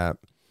down to that.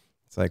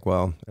 It's like,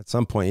 well, at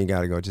some point you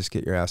got to go just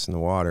get your ass in the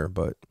water.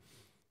 But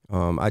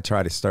I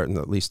try to start in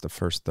at least the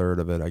first third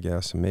of it, I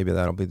guess. And maybe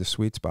that'll be the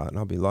sweet spot and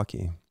I'll be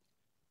lucky.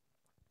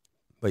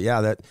 But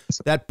yeah,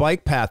 that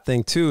bike path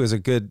thing too is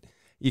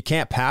you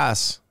can't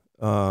pass.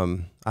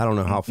 I don't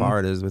know how far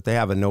it is, but they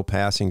have a no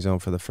passing zone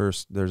for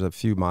there's a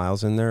few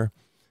miles in there.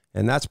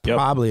 And that's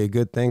probably a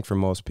good thing for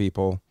most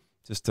people,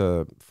 just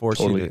to force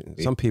you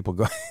to, some people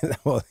go,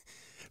 well,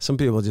 some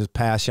people just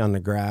pass you on the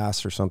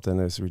grass or something.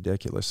 It's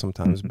ridiculous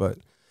sometimes, but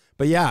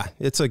yeah,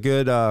 it's a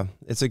good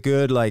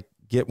like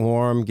get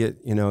warm, get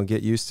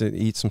used to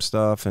eat some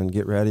stuff and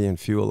get ready and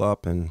fuel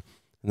up. And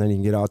then you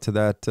can get out to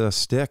that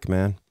stick,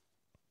 man,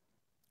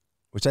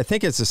 which I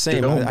think it's the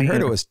same. I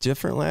heard it was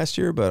different last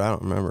year, but I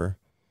don't remember.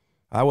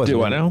 I wasn't.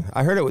 Do I know?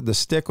 I heard the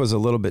stick was a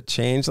little bit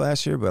changed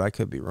last year, but I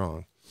could be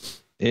wrong.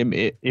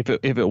 If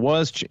it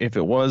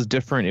was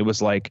different, it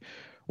was like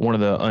one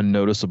of the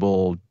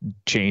unnoticeable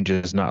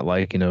changes, not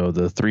like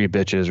the three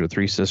bitches or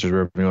three sisters,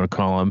 whatever you want to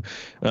call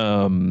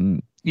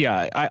them.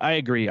 Yeah, I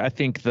agree. I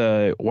think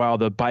while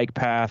the bike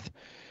path,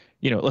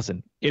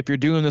 listen, if you're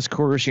doing this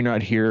course, you're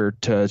not here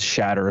to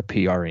shatter a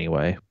PR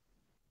anyway.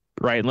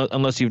 Right,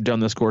 unless you've done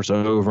this course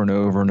over and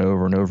over and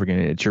over and over again,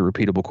 it's your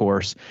repeatable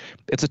course.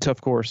 It's a tough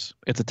course.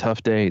 It's a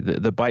tough day.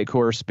 The bike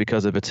course,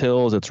 because of its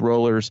hills, its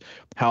rollers,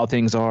 how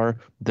things are.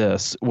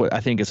 What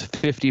I think is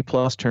 50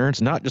 plus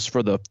turns, not just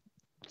for the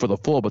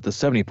full, but the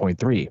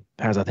 70.3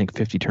 has, I think,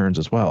 50 turns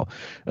as well.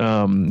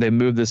 They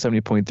moved the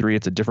 70.3.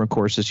 It's a different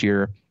course this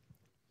year.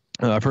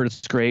 I've heard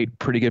it's great,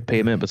 pretty good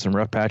pavement, but some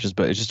rough patches,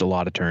 but it's just a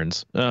lot of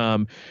turns.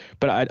 But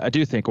I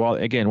do think while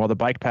the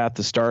bike path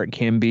to start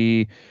can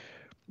be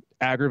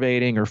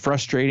aggravating or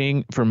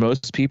frustrating for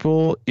most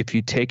people, if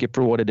you take it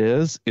for what it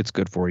is, it's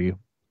good for you.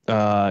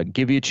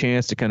 Give you a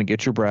chance to kind of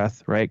get your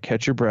breath, right?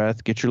 Catch your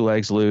breath, get your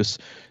legs loose.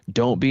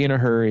 Don't be in a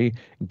hurry.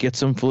 Get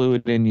some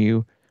fluid in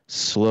you.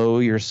 Slow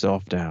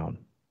yourself down,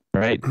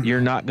 right?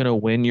 You're not going to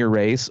win your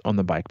race on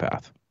the bike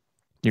path.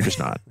 You're just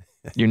not.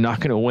 You're not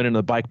going to win in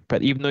the bike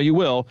path, even though you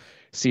will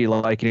see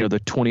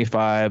the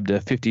 25 to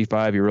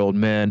 55-year-old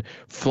men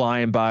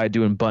flying by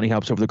doing bunny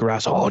hops over the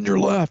grass on your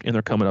left, and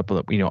they're coming up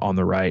on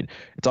the right.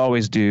 It's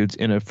always dudes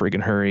in a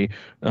freaking hurry,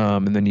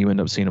 and then you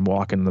end up seeing them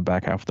walking in the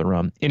back half of the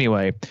run.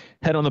 Anyway,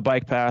 head on the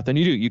bike path, and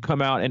you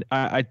come out, and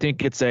I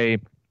think it's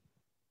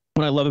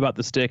what I love about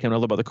the stick and what I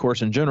love about the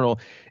course in general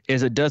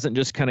is it doesn't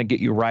just kind of get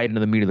you right into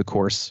the meat of the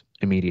course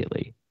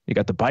immediately. You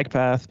got the bike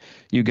path.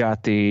 You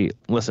got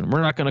listen,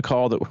 we're not going to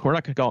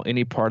call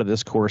any part of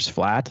this course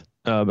flat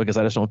because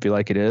I just don't feel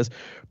like it is.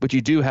 But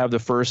you do have the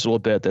first little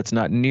bit that's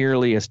not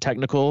nearly as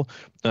technical.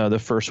 The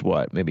first,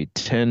 maybe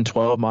 10,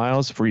 12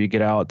 miles before you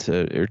get out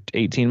or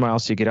 18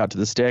 miles so you get out to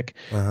the stick.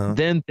 Uh-huh.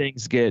 Then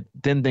things get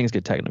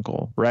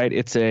technical, right?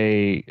 It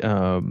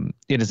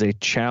is a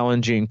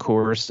challenging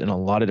course in a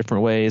lot of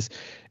different ways.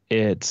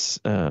 It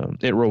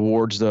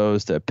rewards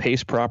those that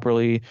pace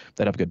properly,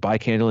 that have good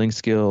bike handling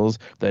skills,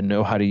 that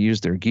know how to use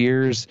their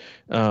gears,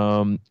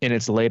 and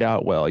it's laid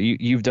out well.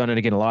 You've done it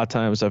again a lot of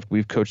times.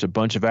 We've coached a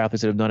bunch of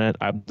athletes that have done it.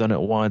 I've done it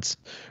once.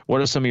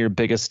 What are some of your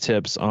biggest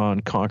tips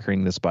on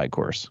conquering this bike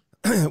course?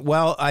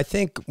 Well, I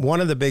think one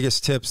of the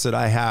biggest tips that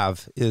I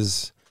have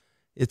is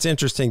it's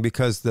interesting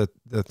because the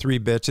three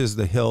bitches,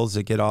 the hills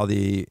that get all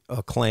the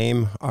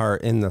acclaim, are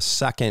in the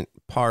second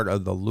part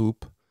of the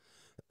loop,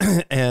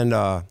 and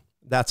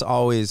that's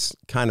always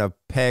kind of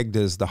pegged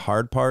as the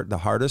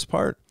hardest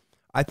part.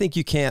 I think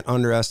you can't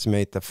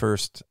underestimate the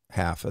first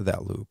half of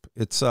that loop.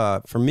 It's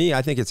for me,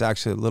 I think it's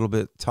actually a little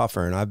bit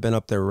tougher, and I've been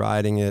up there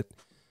riding it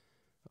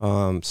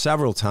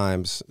several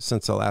times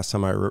since the last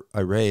time I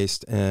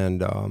raced,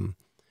 and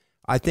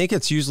I think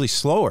it's usually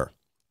slower.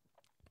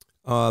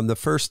 The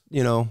first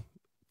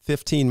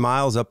 15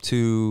 miles up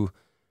to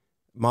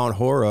Mount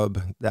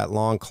Horeb, that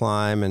long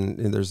climb,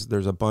 and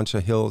there's a bunch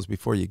of hills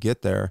before you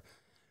get there.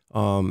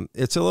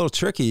 It's a little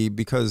tricky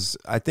because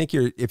I think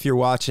if you're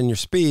watching your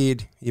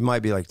speed, you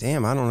might be like,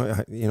 damn, I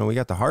don't know, we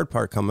got the hard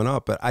part coming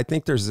up, but I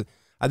think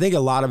a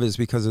lot of it is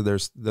because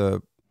there's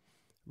the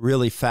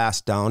really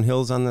fast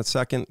downhills on the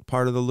second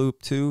part of the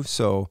loop too.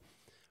 So,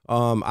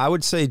 I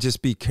would say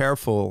just be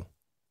careful,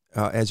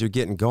 as you're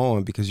getting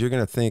going, because you're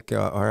going to think,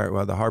 all right,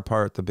 well, the hard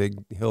part, the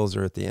big hills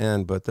are at the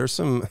end, but there's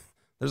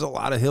a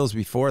lot of hills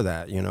before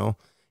that, you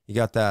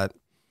got that,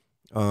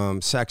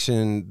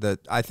 section that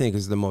I think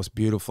is the most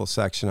beautiful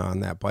section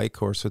on that bike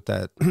course with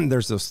that.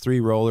 There's those three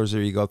rollers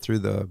where you go through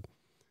the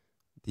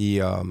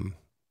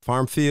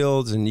farm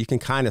fields, and you can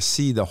kind of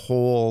see the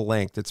whole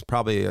length. It's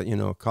probably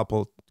a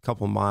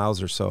couple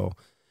miles or so,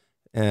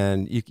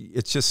 And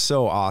it's just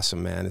so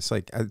awesome, man. It's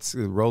like, it's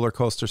a roller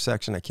coaster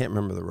section. I can't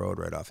remember the road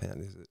right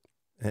offhand. Is it?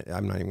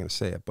 I'm not even going to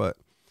say it, but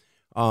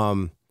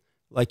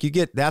like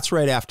that's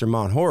right after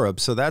Mount Horeb.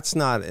 So that's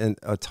not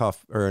a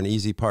tough or an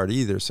easy part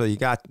either. So you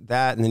got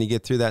that, and then you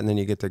get through that, and then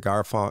you get to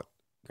Garfont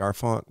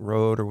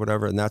Road or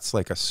whatever. And that's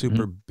like a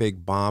super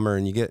big bomber.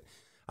 And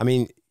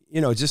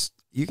just,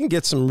 you can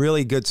get some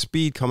really good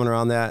speed coming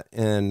around that.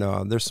 And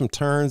there's some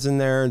turns in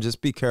there, and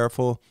just be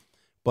careful.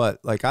 But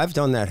like, I've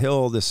done that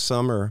hill this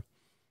summer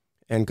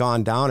and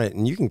gone down it,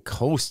 and you can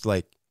coast.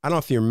 Like, I don't know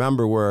if you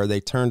remember where they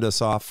turned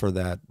us off for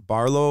that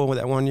Barlow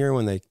that one year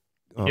when they,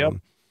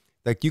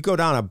 like, you go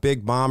down a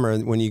big bomber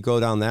when you go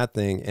down that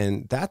thing,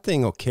 and that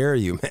thing will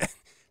carry you, man.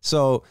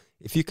 So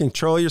if you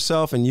control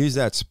yourself and use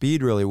that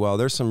speed really well,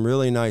 there's some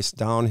really nice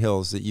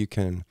downhills that you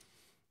can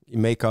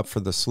make up for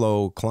the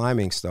slow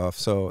climbing stuff.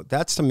 So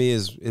that's, to me,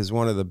 is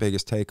one of the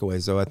biggest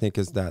takeaways, though, I think,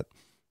 is that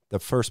the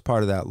first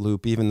part of that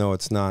loop, even though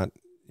it's not,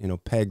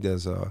 pegged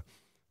as the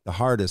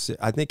hardest,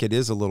 I think it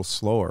is a little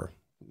slower,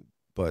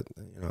 but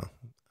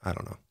I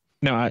don't know.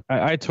 No,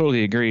 I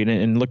totally agree.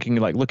 And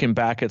looking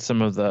back at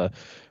some of the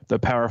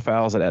power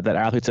fouls that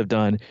athletes have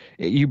done,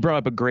 you brought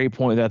up a great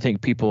point that I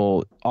think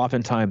people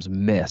oftentimes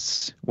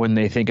miss when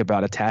they think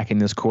about attacking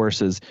this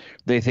course. Is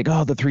they think,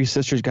 oh, the Three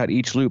Sisters got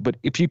each loop. But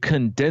if you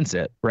condense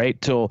it, right,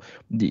 till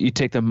you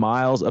take the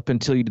miles up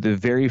until you do the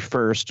very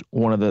first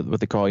one of what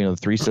they call, the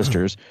Three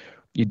Sisters,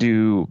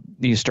 you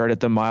start at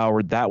the mile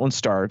where that one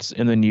starts,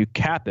 and then you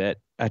cap it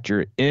at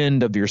your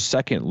end of your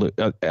second loop.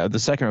 The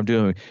second I'm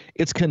doing,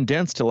 it's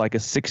condensed to like a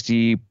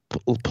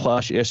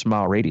 60-plus-ish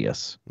mile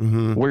radius,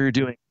 where you're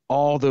doing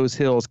all those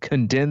hills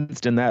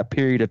condensed in that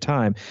period of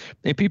time.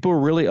 And people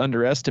really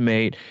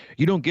underestimate,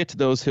 you don't get to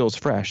those hills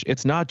fresh.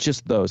 It's not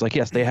just those. Like,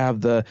 yes, they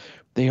have the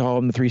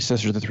Three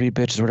Sisters, the Three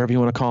Bitches, whatever you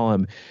want to call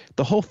them.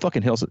 The whole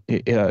fucking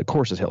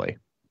course is hilly.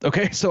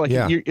 Okay, so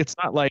like, it's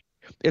not like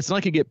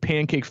you get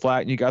pancake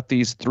flat and you got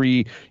these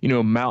three,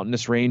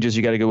 mountainous ranges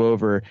you got to go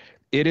over.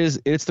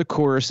 It's the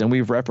course, and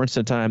we've referenced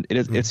in time.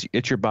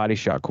 It's your body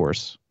shot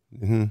course.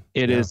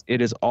 It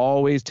is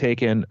always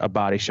taking a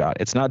body shot.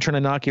 It's not trying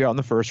to knock you out in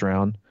the first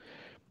round.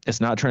 It's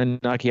not trying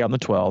to knock you out in the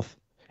 12th.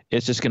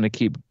 It's just going to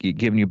keep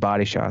giving you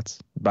body shots.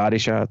 And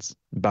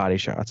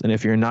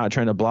if you're not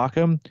trying to block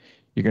them,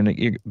 by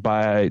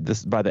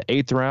the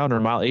 8th round or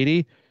mile 80,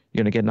 you're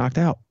going to get knocked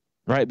out,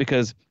 right?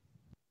 Because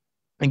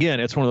again,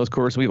 it's one of those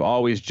courses. We've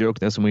always joked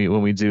this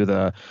when we do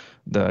the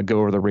go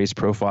over the race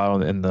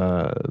profile and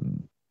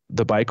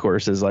the bike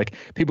courses. Like,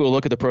 people will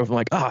look at the profile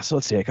like, so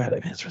let's see, I got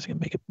it. Man, it's going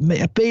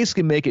to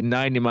basically make it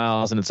 90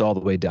 miles, and it's all the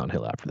way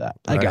downhill after that.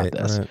 I got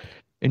this. Right.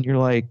 And you're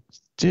like,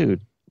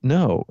 dude,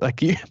 no,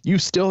 like, you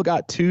still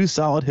got 2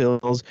 solid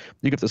hills.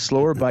 You got the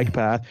slower bike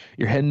path.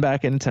 You're heading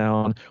back into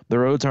town. The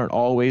roads aren't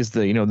always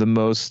the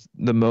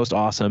most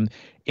awesome.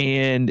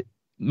 And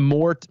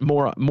more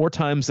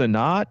times than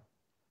not,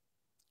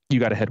 you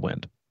got a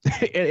headwind.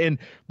 and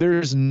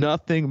there's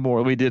nothing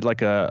more. We did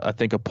like I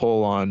think a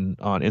poll on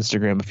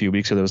Instagram a few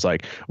weeks ago that was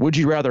like, would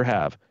you rather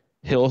have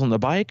hills on the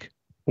bike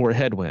or a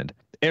headwind?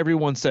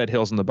 Everyone said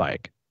hills on the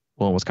bike.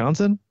 Well, in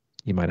Wisconsin,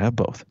 you might have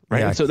both, right?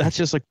 Yeah. So that's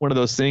just like one of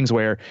those things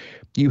where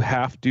you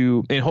have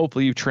to, and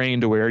hopefully you've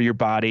trained to where your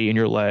body and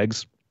your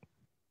legs,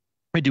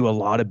 we do a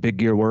lot of big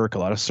gear work, a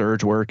lot of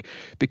surge work,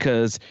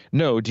 because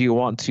do you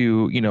want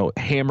to,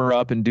 hammer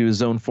up and do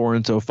zone 4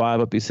 and zone 5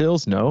 up these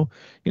hills? No,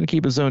 you're going to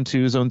keep a zone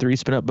 2, zone 3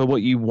 spin up. But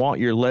what you want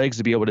your legs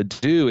to be able to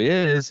do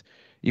is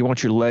you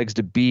want your legs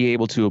to be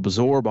able to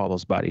absorb all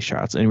those body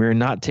shots. And we're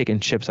not taking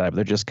chips out of it.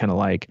 They're just kind of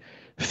like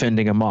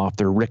fending them off.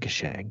 They're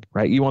ricocheting,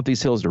 right? You want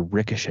these hills to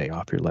ricochet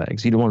off your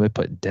legs. You don't want to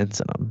put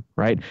dents in them,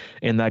 right?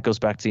 And that goes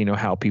back to,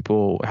 how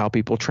people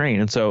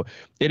train. And so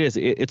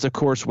it's a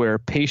course where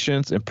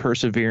patience and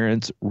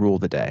perseverance rule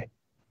the day,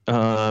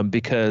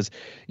 because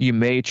you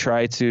may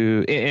try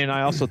to, and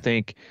I also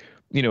think,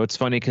 it's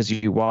funny because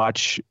you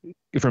watch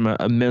from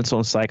a mental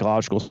and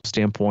psychological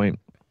standpoint,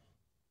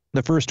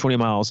 the first 20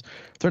 miles,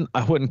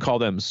 I wouldn't call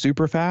them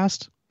super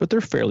fast, but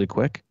they're fairly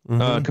quick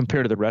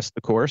compared to the rest of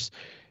the course.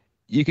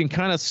 You can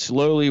kind of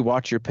slowly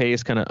watch your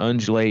pace kind of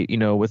undulate,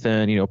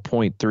 within,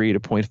 0.3 to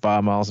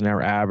 0.5 miles an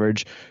hour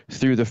average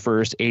through the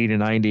first 80 to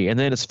 90. And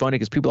then it's funny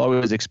because people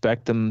always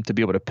expect them to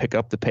be able to pick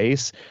up the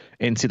pace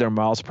and see their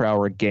miles per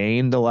hour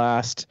gain the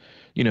last,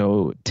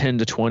 10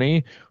 to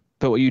 20.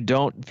 But what you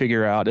don't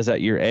figure out is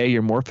that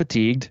you're more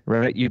fatigued,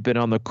 right? You've been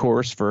on the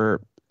course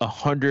for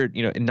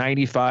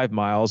 95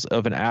 miles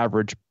of an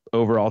average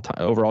overall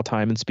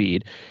time and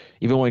speed.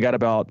 You've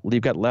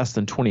got less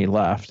than 20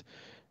 left.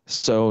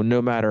 So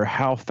no matter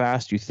how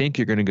fast you think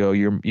you're going to go,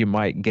 you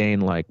might gain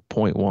like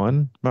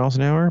 0.1 miles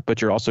an hour,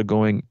 but you're also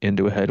going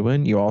into a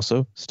headwind. You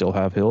also still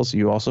have hills.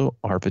 You also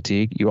are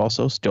fatigued. You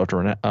also still have to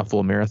run a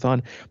full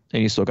marathon,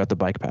 and you still got the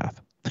bike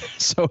path.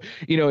 So,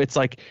 it's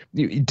like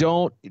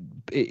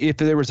if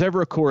there was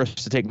ever a course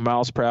to take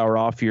miles per hour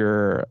off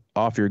your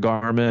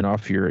Garmin,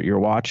 off your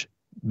watch,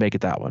 make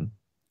it that one.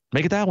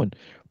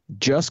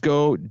 Just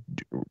go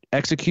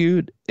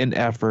execute an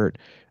effort.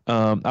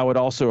 I would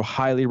also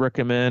highly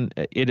recommend.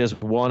 It is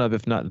one of,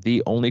 if not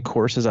the only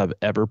courses I've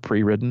ever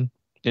pre-ridden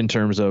in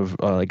terms of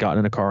gotten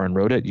in a car and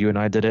rode it. You and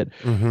I did it,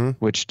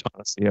 which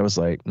honestly I was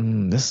like,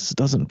 this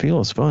doesn't feel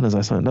as fun as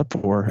I signed up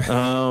for.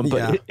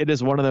 But it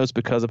is one of those,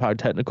 because of how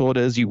technical it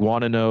is. You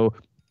want to know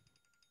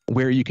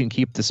where you can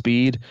keep the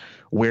speed,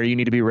 where you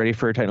need to be ready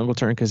for a technical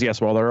turn. Because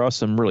yes, while there are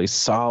some really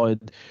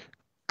solid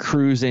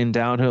cruising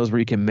downhills where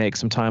you can make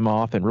some time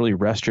off and really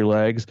rest your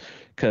legs,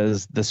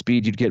 because the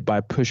speed you'd get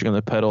by pushing on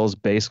the pedals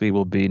basically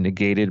will be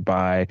negated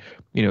by,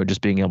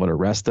 just being able to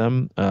rest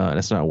them. And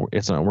it's not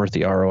worth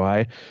the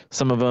ROI.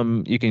 Some of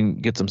them you can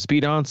get some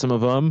speed on, some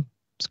of them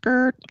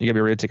skirt. You gotta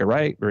be ready to take a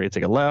right, ready to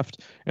take a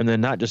left, and then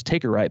not just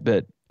take a right,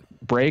 but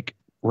brake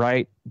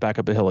right, back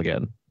up the hill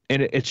again.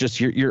 And it's just,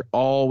 you're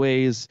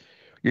always,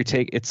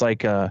 it's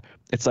like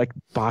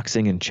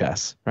boxing and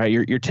chess, right?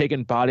 You're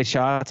taking body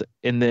shots,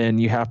 and then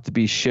you have to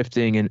be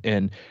shifting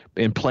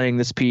and playing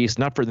this piece,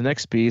 not for the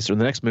next piece or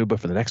the next move, but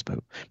for the next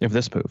move, and for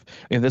this move,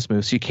 and this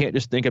move. So you can't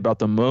just think about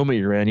the moment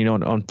you're in,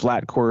 on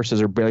flat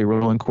courses or barely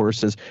rolling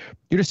courses.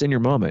 You're just in your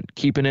moment,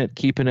 keeping it,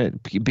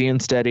 being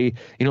steady.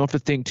 You don't have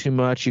to think too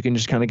much. You can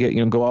just kind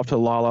of go off to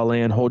la la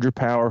land, hold your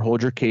power,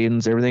 hold your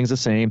cadence. Everything's the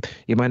same.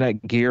 You might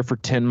not gear for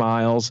 10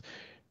 miles.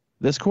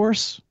 This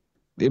course,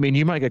 I mean,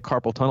 you might get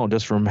carpal tunnel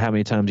just from how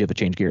many times you have to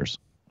change gears.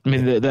 I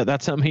mean,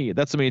 that's how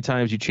many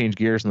times you change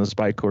gears in the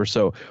spike course.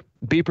 So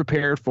be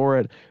prepared for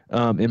it,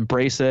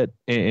 embrace it,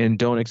 and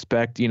don't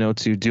expect,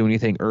 to do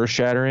anything earth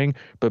shattering,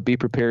 but be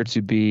prepared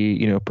to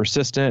be,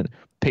 persistent,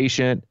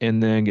 patient,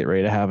 and then get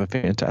ready to have a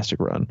fantastic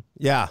run.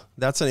 Yeah.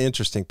 That's an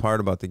interesting part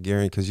about the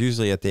gearing, because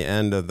usually at the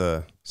end of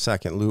the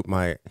second loop,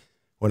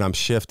 when I'm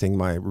shifting,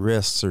 my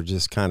wrists are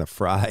just kind of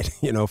fried,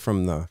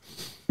 from the,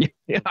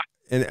 yeah.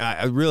 And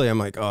I'm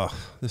like, oh,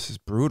 this is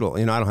brutal.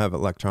 I don't have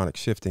electronic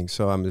shifting,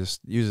 so I'm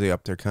just usually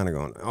up there kind of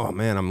going, oh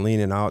man, I'm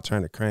leaning out,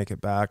 trying to crank it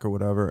back or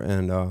whatever.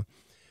 And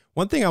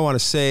one thing I want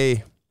to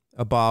say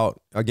about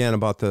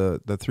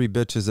the three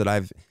bitches that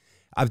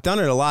I've done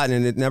it a lot,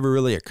 and it never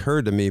really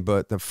occurred to me,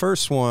 but the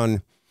first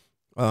one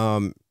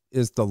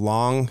is the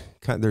long.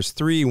 There's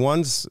three.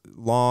 One's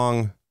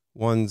long,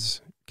 one's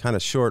kind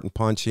of short and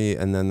punchy,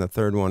 and then the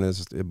third one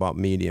is about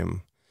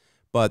medium.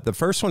 But the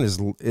first one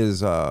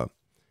is a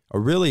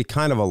really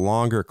kind of a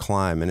longer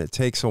climb, and it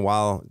takes a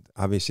while,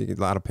 obviously a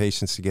lot of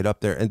patience to get up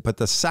there. But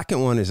the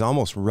second one is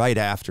almost right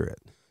after it.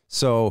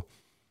 So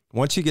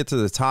once you get to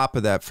the top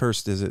of that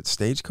first, is it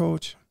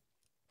Stagecoach?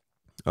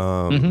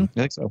 I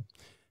think so.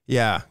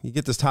 Yeah. You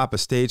get to the top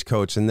of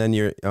Stagecoach, and then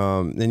you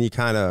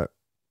kind of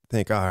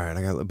think, all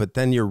right, but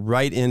then you're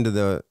right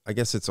into I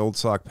guess it's Old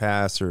Sauk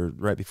Pass, or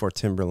right before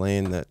Timber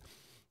Lane.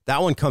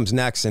 That one comes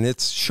next, and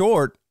it's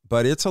short,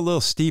 but it's a little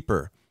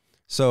steeper.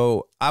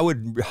 So I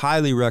would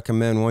highly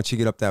recommend, once you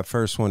get up that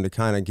first one, to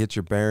kind of get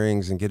your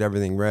bearings and get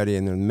everything ready.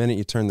 And then the minute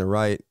you turn the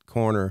right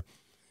corner,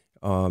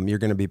 you're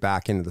going to be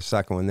back into the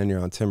second one. Then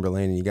you're on Timber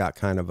Lane, and you got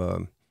kind of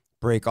a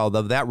break.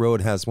 Although that road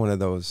has one of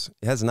those,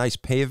 it has a nice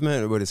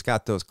pavement, but it's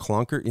got those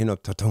clunker,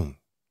 ta-tum,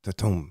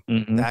 ta-tum,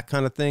 that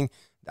kind of thing.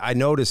 I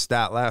noticed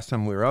that last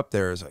time we were up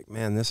there. It's like,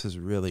 man, this is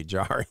really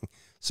jarring.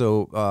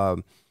 So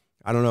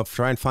I don't know,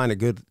 try and find a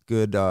good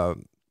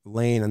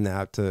lane in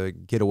that to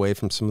get away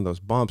from some of those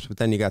bumps. But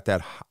then you got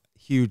that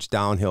huge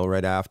downhill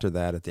right after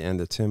that at the end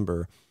of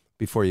Timber,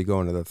 before you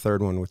go into the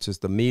third one, which is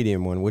the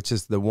medium one, which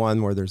is the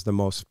one where there's the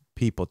most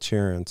people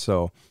cheering.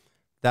 So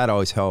that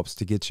always helps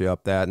to get you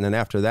up that. And then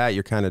after that,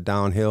 you're kind of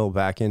downhill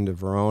back into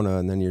Verona,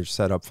 and then you're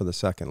set up for the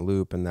second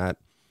loop. And that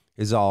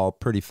is all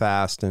pretty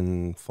fast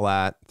and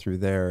flat through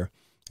there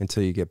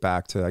until you get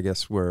back to, I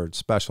guess, where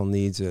special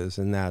needs is.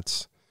 And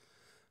that's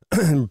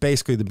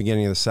basically the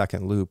beginning of the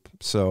second loop.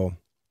 So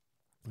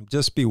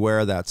just beware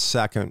of that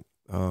second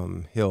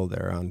hill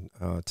there on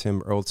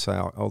Timber, Old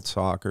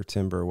Sauk or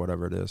Timber, or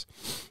whatever it is.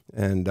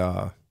 And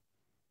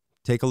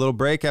take a little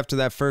break after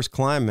that first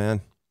climb,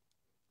 man.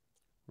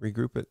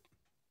 Regroup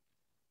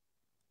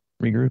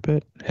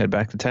it, head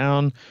back to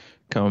town,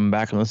 come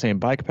back on the same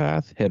bike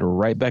path, head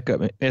right back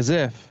up, as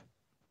if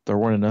there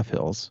weren't enough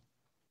hills.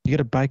 You got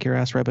to bike your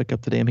ass right back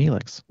up the damn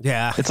helix.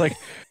 Yeah. It's like,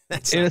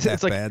 it's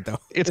like, bad though.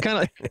 It's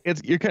kind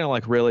of, you're kind of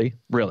like, really?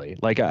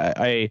 Like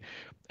I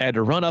had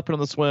to run up it on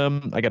the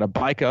swim. I got to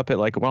bike up it.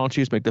 Like, why don't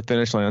you just make the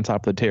finish line on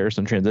top of the terrace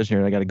and transition here?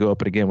 And I got to go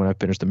up it again when I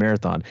finish the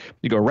marathon.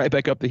 You go right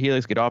back up the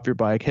helix, get off your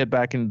bike, head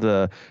back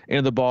into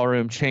the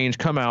ballroom, change,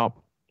 come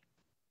out.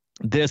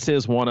 This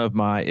is one of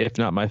my, if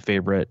not my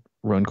favorite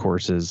run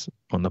courses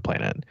on the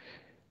planet.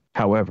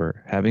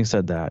 However, having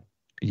said that,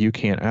 you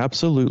can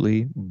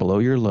absolutely blow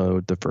your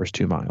load the first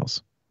 2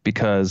 miles,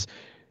 because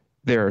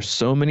there are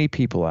so many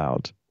people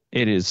out.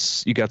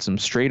 You got some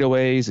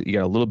straightaways, you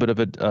got a little bit of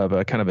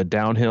a kind of a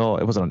downhill.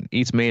 It was on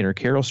East Main or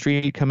Carroll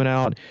Street coming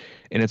out,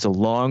 and it's a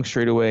long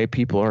straightaway.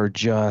 People are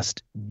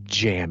just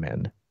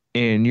jamming,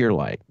 and you're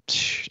like,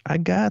 I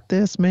got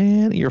this,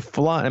 man. You're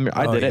flying. I mean,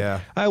 I did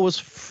it. I was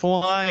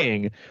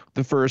flying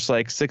the first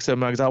like 6-7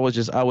 miles.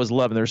 I was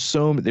loving.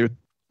 There are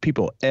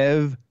people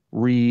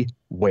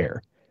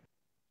everywhere.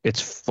 It's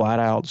flat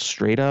out,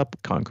 straight up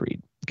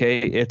concrete. Okay.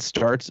 It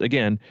starts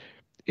again.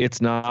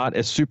 It's not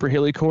a super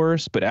hilly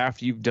course, but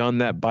after you've done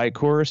that bike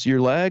course,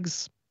 your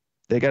legs,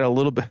 they got a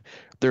little bit,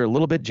 they're a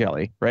little bit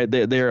jelly, right?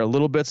 They're a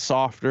little bit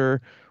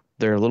softer.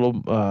 They're a little,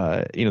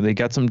 they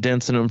got some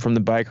dents in them from the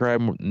bike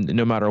ride,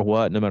 no matter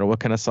what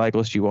kind of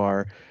cyclist you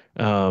are.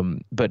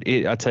 But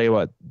I tell you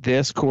what,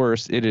 this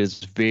course, it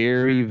is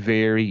very,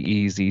 very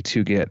easy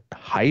to get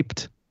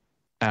hyped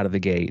out of the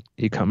gate.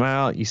 You come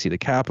out, you see the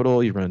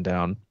Capitol, you run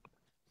down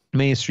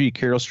Main Street,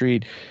 Carroll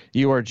Street,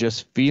 you are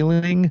just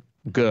feeling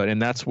good,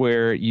 and that's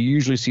where you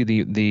usually see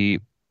the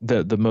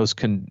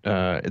most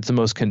it's the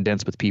most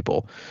condensed with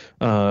people,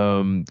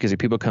 because you get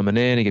people coming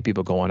in, you get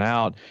people going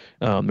out.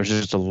 There's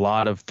just a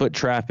lot of foot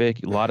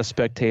traffic, a lot of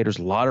spectators,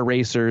 a lot of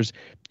racers,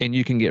 and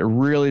you can get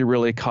really,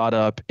 really caught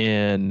up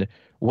in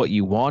what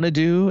you want to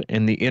do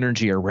and the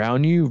energy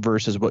around you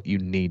versus what you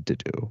need to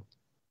do.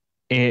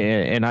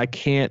 And I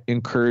can't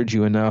encourage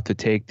you enough to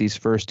take these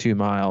first 2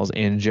 miles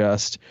and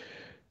just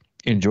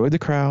enjoy the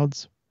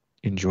crowds,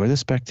 enjoy the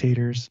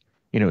spectators,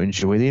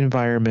 enjoy the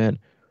environment.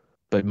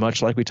 But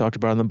much like we talked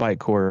about on the bike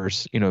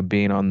course,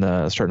 being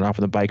starting off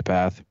on the bike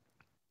path,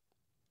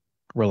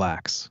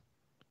 relax,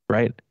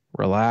 right?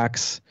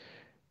 Relax,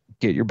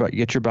 get your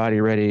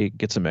body ready,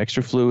 get some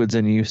extra fluids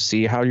in you,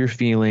 see how you're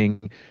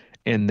feeling,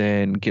 and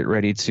then get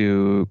ready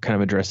to kind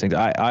of address things.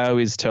 I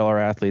always tell our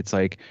athletes,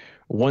 like,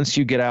 once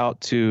you get out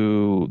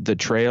to the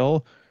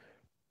trail,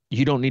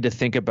 you don't need to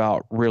think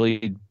about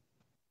really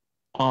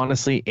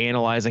honestly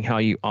analyzing how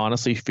you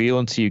honestly feel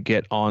until you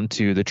get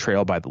onto the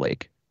trail by the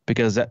lake.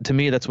 Because to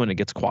me, that's when it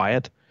gets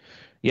quiet.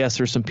 Yes,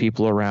 there's some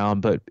people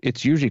around, but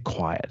it's usually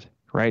quiet,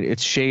 right?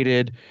 It's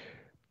shaded.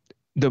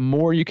 The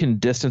more you can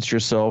distance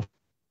yourself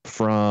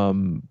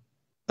from,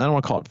 I don't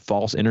want to call it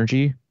false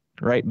energy,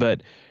 right?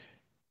 But,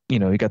 you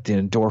got the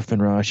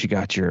endorphin rush, you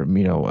got your,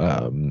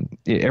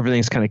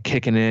 everything's kind of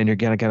kicking in. You're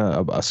going to get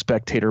a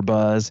spectator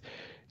buzz.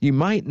 You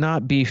might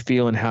not be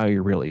feeling how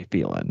you're really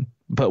feeling.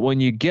 But when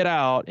you get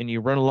out and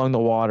you run along the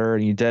water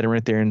and you dead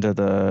right there into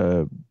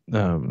the,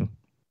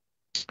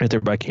 right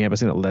there by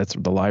campus, and that's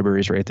the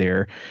library's right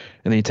there,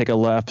 and then you take a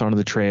left onto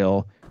the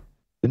trail.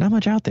 There's not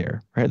much out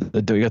there, right?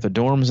 You got the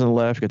dorms on the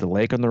left, you got the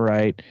lake on the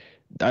right.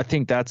 I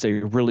think that's a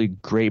really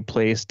great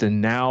place to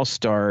now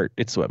start.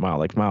 It's what mile,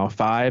 like mile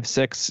 5,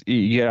 6,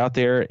 you get out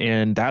there,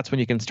 and that's when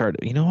you can start.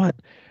 You know what?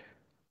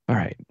 All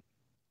right,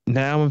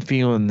 now I'm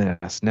feeling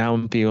this. Now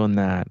I'm feeling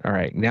that. All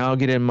right, now I'll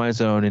get in my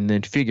zone, and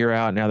then figure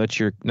out now that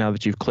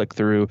you've clicked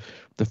through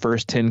the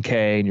first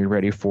 10K and you're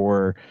ready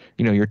for,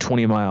 your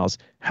 20 miles.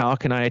 How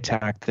can I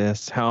attack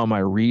this? How am I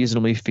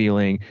reasonably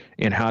feeling?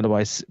 And how do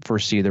I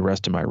foresee the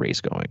rest of my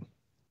race going?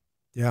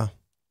 Yeah.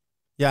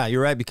 Yeah,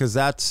 you're right, because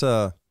that's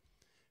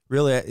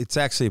really, it's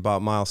actually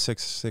about mile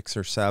 6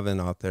 or 7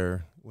 out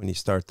there when you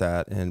start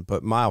that.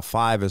 But mile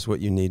 5 is what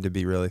you need to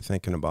be really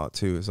thinking about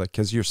too. Is like,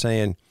 because you're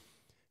saying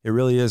it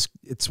really is,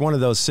 it's one of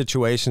those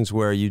situations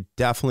where you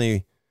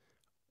definitely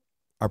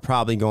are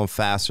probably going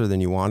faster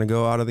than you want to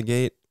go out of the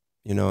gate.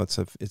 It's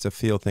a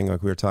feel thing,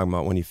 like we were talking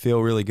about. When you feel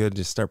really good,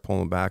 just start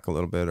pulling back a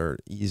little bit, or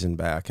easing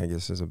back, I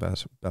guess is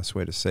the best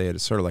way to say it.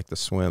 It's sort of like the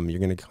swim. You're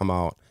going to come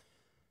out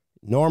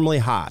normally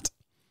hot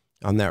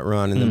on that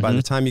run, and then by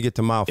the time you get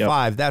to mile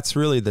 5, that's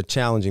really the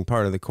challenging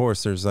part of the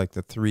course. There's like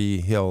the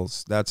 3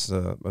 hills. That's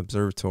the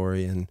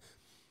observatory, and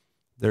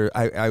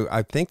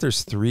I think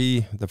there's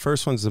 3. The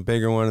first one's the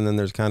bigger one, and then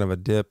there's kind of a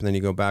dip, and then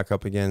you go back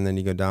up again, and then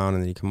you go down,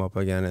 and then you come up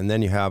again, and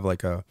then you have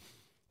like a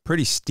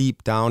pretty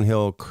steep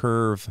downhill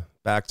curve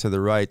back to the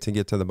right to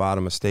get to the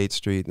bottom of State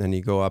Street, and then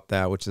you go up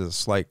that, which is a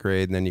slight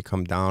grade, and then you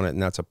come down it,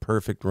 and that's a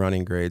perfect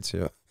running grade.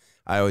 So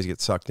I always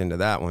get sucked into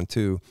that one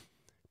too.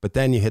 But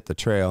then you hit the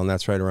trail, and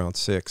that's right around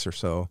 6 or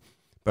so.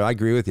 But I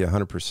agree with you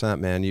 100%,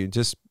 man. You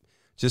just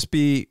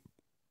be,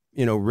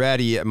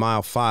 ready at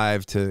mile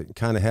 5 to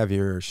kind of have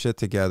your shit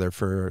together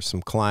for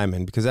some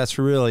climbing, because that's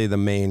really the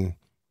main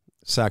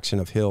section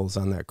of hills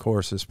on that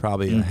course, is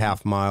probably a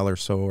half mile or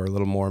so, or a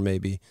little more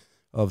maybe,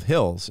 of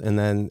hills. And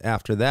then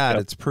after that,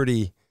 it's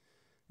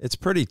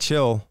pretty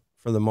chill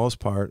for the most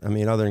part. I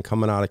mean, other than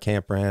coming out of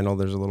Camp Randall,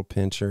 there's a little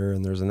pincher,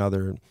 and there's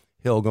another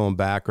hill going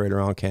back right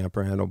around Camp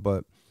Randall.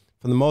 But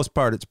for the most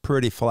part, it's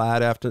pretty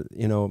flat after,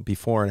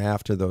 before and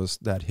after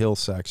that hill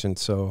section.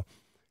 So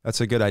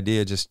that's a good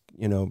idea. Just,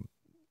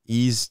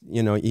 ease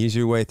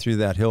your way through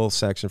that hill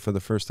section for the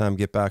first time,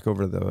 get back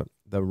over the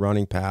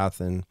running path.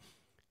 And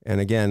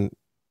again,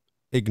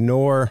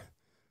 ignore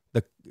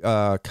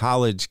the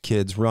college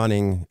kids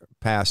running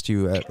past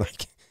you at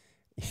like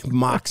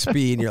mock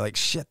speed, and you're like,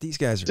 shit, these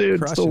guys are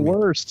crushing it's the me.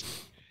 Worst.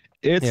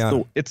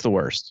 It's the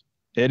worst.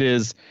 It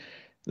is.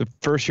 The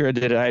first year I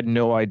did it, I had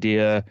no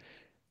idea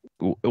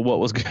what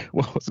was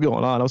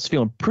going on. I was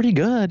feeling pretty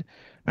good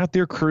out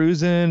there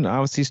cruising.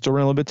 Obviously still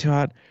running a little bit too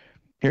hot.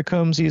 Here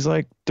comes these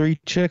like 3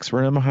 chicks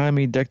running behind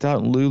me, decked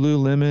out in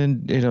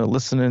Lululemon,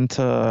 listening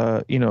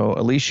to,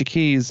 Alicia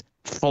Keys,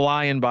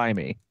 flying by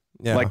me.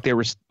 Yeah. Like they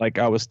were, like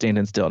I was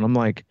standing still. And I'm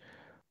like,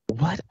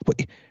 what?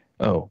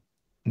 Oh,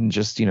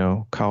 just,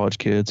 college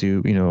kids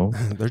who,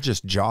 they're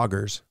just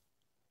joggers.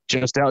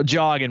 just out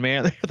jogging,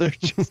 man. They're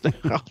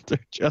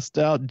just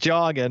out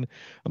jogging.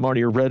 I'm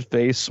already red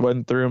faced,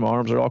 sweating through. My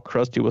arms are all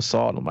crusty with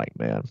salt. And I'm like,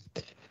 man,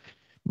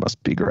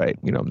 must be great.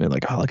 You know, and they're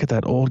like, oh, look at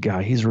that old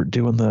guy. He's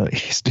doing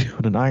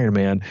an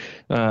Ironman.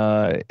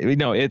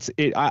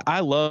 I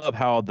love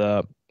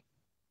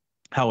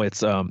how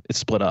it's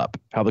split up,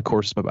 how the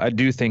course. I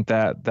do think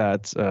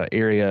that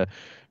area,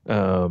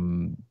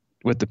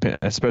 with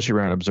especially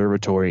around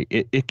observatory,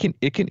 it can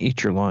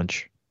eat your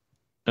lunch.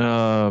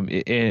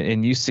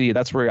 And you see,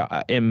 that's where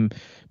in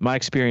my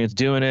experience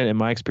doing it and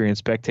my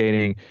experience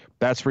spectating,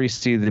 that's where you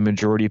see the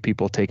majority of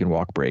people taking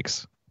walk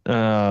breaks,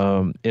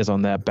 is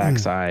on that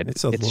backside.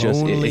 It's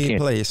lonely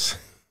place.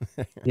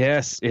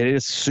 Yes, it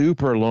is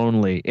super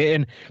lonely.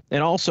 And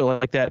also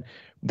like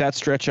that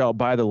stretch out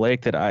by the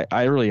lake that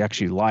I really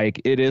actually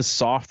like. It is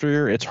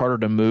softer. It's harder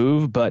to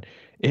move, but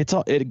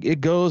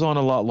it goes on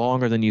a lot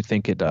longer than you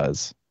think it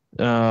does.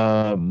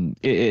 On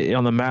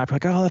the map,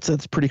 like, oh, that's a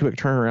pretty quick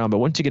turnaround. But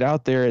once you get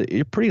out there,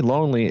 you're pretty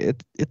lonely.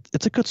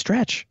 It's a good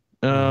stretch.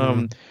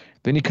 Then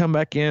you come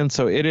back in.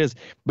 So it is,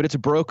 but it's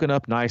broken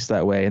up nice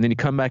that way. And then you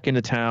come back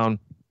into town.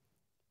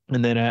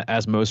 And then,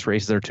 as most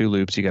races are 2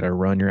 loops, you got to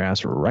run your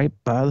ass right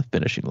by the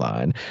finishing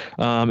line,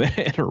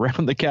 and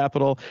around the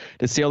Capitol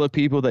to see all the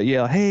people that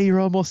yell, "Hey, you're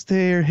almost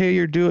there! Hey,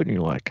 you're doing!" And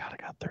you're like, "God, I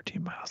got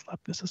 13 miles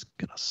left. This is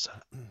gonna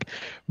suck."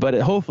 But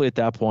hopefully, at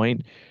that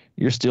point,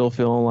 you're still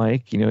feeling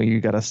like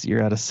you're at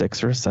a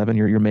 6 or a 7.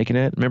 You're making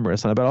it. Remember,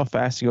 it's not about how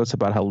fast you go; it's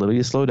about how little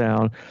you slow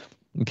down.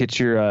 Get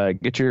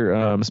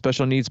your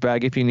special needs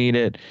bag if you need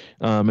it,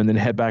 and then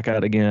head back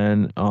out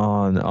again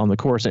on the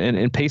course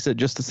and pace it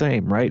just the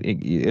same, right?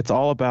 It's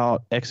all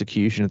about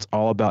execution. It's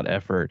all about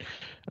effort.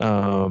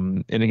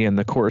 And again,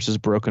 the course is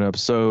broken up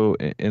so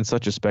in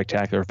such a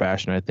spectacular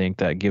fashion. I think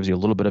that gives you a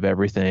little bit of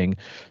everything: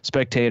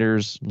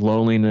 spectators,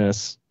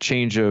 loneliness,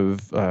 change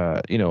of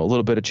a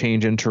little bit of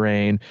change in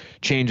terrain,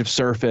 change of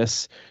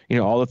surface.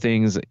 All the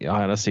things I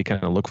honestly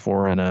kind of look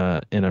for in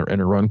a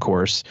run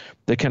course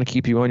that kind of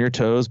keep you on your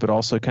toes, but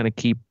also kind of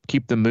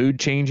keep the mood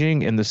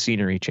changing and the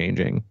scenery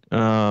changing.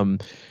 I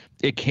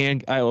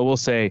will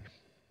say,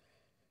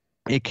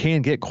 it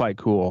can get quite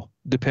cool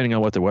depending on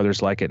what the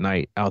weather's like at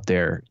night out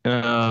there,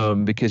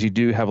 because you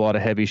do have a lot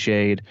of heavy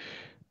shade.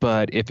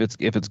 But if it's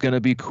going to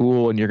be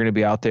cool and you're going to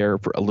be out there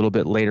for a little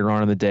bit later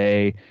on in the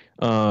day,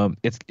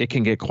 it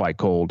can get quite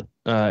cold.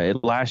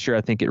 Last year,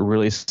 I think it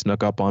really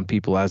snuck up on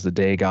people as the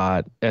day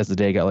got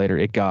later.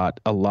 It got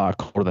a lot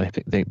colder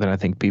than I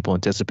think people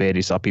anticipated.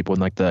 You saw people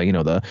in like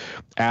the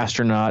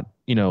astronaut,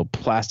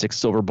 plastic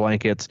silver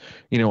blankets,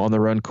 on the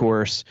run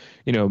course.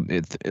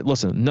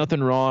 Listen,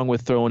 nothing wrong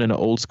with throwing in an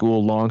old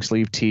school long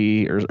sleeve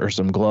tee or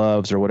some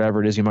gloves or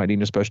whatever it is you might need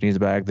in a special needs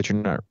bag that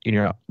you're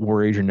not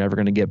worried you're never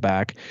going to get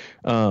back.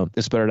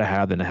 It's better to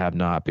have than to have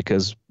not,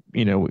 because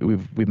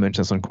we've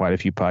mentioned this on quite a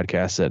few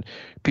podcasts that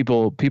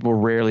people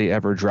rarely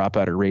ever drop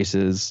out of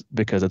races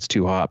because it's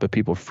too hot, but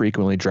people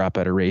frequently drop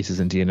out of races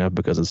in DNF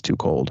because it's too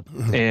cold.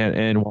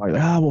 And why?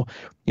 Low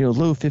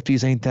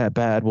 50s ain't that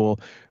bad. Well,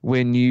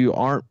 when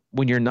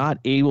you're not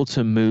able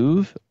to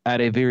move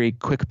at a very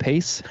quick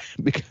pace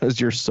because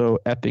you're so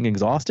effing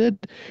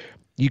exhausted,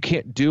 you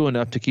can't do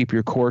enough to keep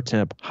your core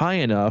temp high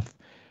enough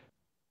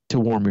to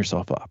warm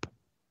yourself up.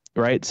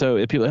 Right. So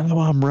if people,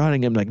 I'm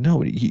running, I'm like,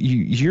 no,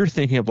 you're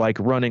thinking of like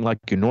running like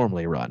you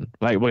normally run,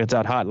 like when it's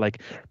out hot,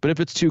 but if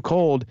it's too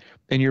cold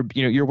and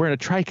you're wearing a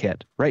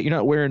tri-kit, right? You're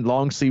not wearing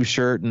long sleeve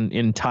shirt and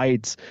in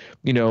tights,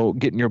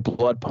 getting your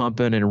blood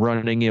pumping and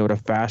running, at a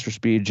faster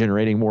speed,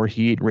 generating more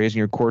heat, raising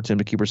your core temp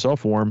to keep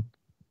yourself warm.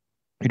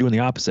 You're doing the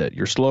opposite.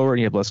 You're slower and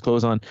you have less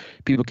clothes on.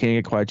 People can't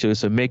get quite chilly.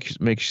 So make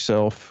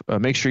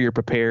sure you're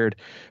prepared.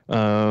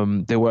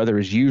 The weather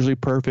is usually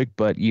perfect,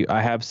 but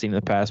I have seen in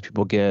the past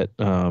people get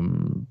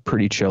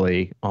pretty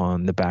chilly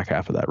on the back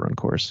half of that run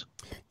course.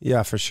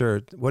 Yeah, for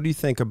sure. What do you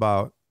think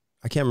about?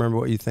 I can't remember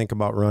what you think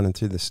about running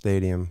through the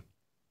stadium.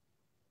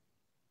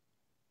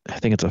 I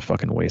think it's a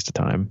fucking waste of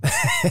time.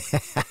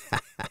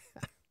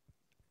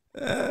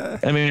 I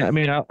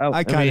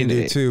kind of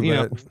do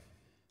too, but.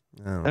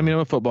 I'm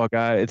a football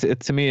guy.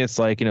 It's to me, it's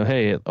like,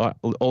 hey,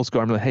 old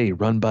school. I'm like, hey,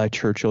 run by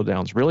Churchill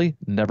Downs. Really?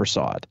 Never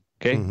saw it.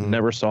 Okay.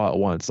 Never saw it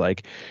once.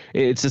 Like,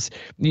 it's just,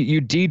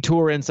 you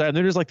detour inside and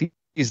there's like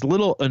these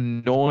little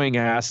annoying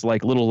ass,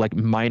 like little, like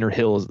minor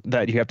hills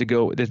that you have to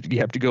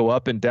go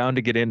up and down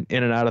to get in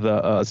and out of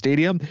the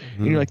stadium.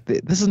 And you're like,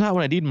 this is not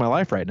what I need in my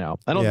life right now.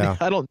 I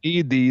don't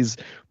need these.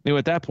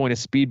 At that point, a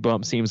speed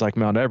bump seems like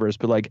Mount Everest,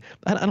 but like,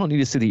 I don't need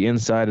to see the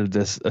inside of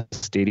this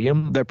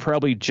stadium that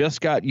probably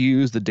just got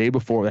used the day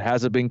before. That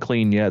hasn't been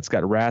cleaned yet. It's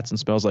got rats and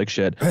smells like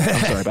shit.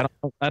 I'm sorry, but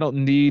I don't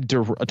need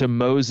to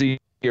mosey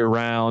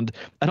around.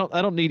 I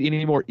don't need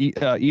any more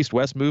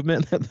east-west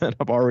movement than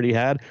I've already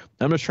had.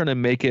 I'm just trying to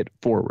make it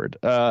forward.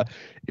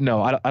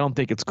 No, I don't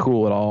think it's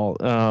cool at all.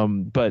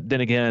 But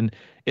then again,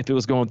 if it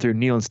was going through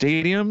Neyland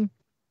Stadium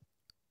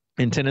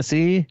in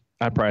Tennessee,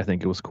 I probably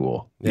think it was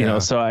cool. Yeah.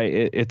 So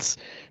I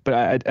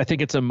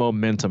think it's a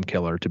momentum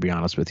killer, to be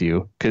honest with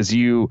you, because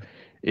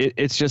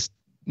it's just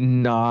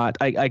not.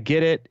 I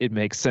get it. It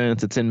makes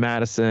sense. It's in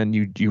Madison.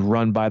 You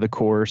run by the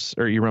course,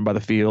 or you run by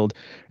the field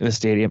in the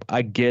stadium.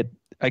 I get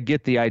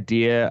the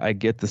idea. I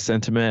get the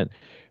sentiment,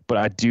 but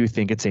I do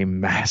think it's a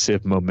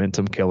massive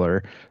momentum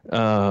killer,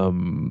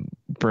 from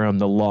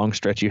the long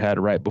stretch you had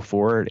right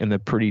before it and the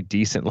pretty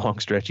decent long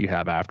stretch you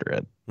have after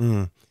it.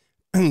 Mm.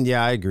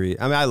 Yeah, I agree.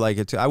 I mean, I like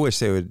it too. I wish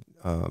they would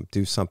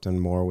do something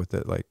more with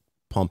it, like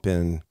pump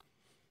in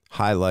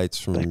highlights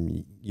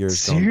from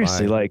years gone by.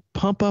 Seriously, like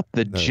pump up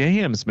the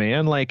jams,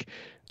 man. Like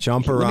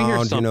jump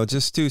around,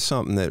 just do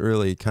something that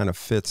really kind of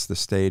fits the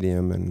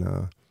stadium,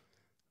 and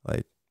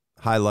like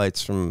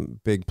highlights from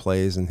big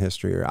plays in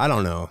history, or I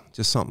don't know,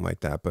 just something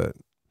like that. But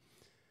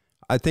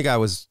I think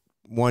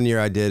one year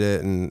I did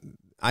it, and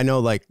I know,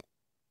 like,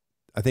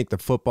 I think the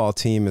football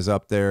team is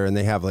up there and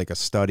they have like a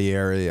study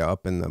area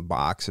up in the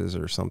boxes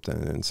or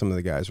something. And some of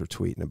the guys were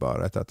tweeting about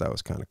it. I thought that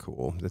was kind of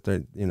cool that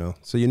they're,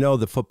 so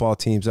the football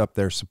team's up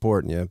there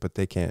supporting you, but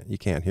you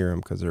can't hear them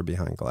because they're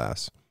behind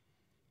glass.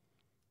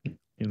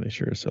 Yeah, they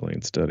sure are selling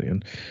and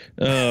studying.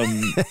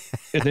 And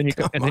then you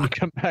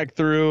come back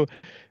through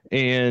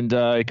and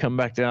come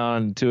back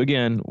down to,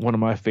 again, one of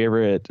my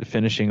favorite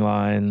finishing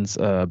lines,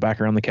 back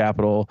around the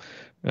Capitol.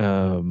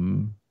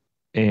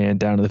 And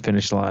down to the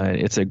finish line.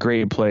 It's a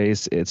great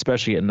place,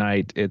 especially at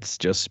night. It's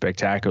just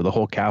spectacular. The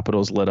whole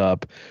Capitol's lit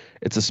up.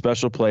 It's a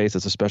special place.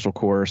 It's a special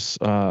course.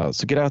 So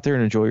get out there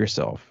and enjoy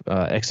yourself.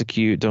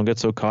 Execute. Don't get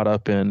so caught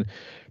up in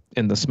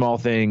the small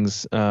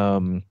things.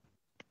 A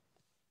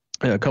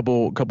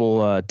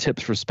couple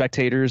tips for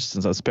spectators,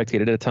 since I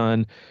spectated a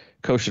ton,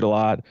 coached it a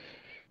lot.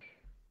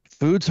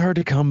 Food's hard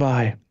to come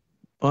by,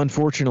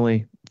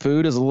 unfortunately.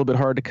 Food is a little bit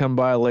hard to come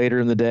by later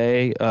in the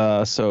day.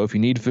 So if you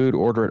need food,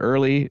 order it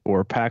early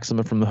or pack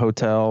some from the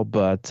hotel,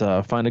 but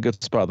find a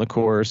good spot on the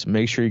course.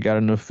 Make sure you got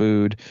enough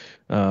food.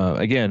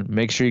 Again,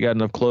 make sure you got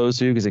enough clothes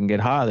too, because it can get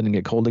hot, then it can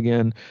get cold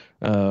again.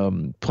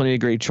 Plenty of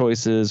great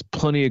choices,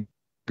 plenty of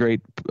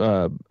great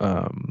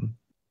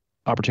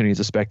opportunities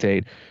to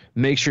spectate.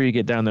 Make sure you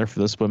get down there for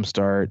the swim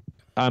start.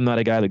 I'm not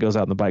a guy that goes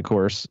out on the bike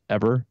course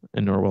ever,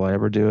 and nor will I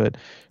ever do it.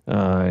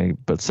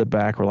 But sit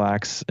back,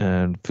 relax,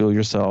 and feel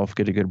yourself.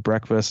 Get a good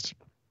breakfast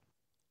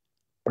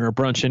or a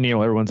brunch in.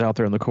 Everyone's out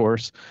there on the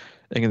course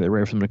and get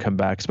ready for them to come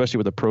back, especially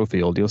with the pro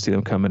field. You'll see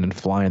them coming and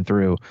flying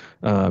through.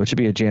 It should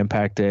be a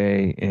jam-packed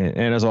day.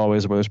 And as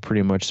always, weather's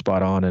pretty much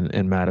spot on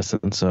in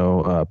Madison.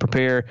 So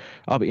prepare.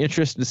 I'll be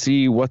interested to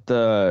see what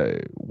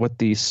the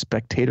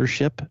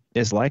spectatorship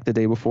is like the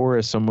day before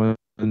as someone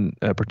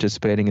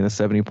participating in the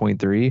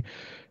 70.3.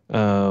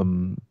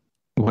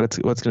 What it's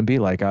going to be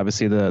like.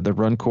 Obviously the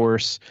run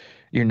course,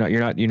 you're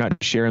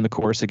not sharing the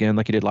course again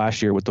like you did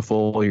last year with the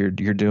full. You're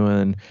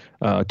doing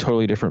a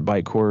totally different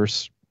bike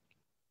course.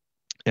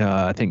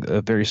 I think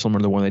very similar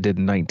to the one they did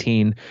in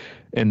 19,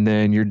 and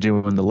then you're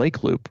doing the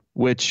lake loop,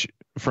 which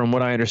from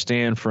what I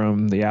understand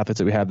from the athletes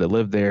that we have that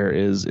live there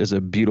is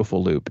a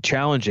beautiful loop,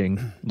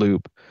 challenging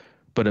loop,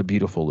 but a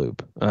beautiful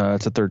loop.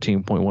 It's a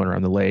 13.1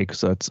 around the lake.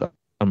 So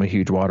I'm a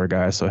huge water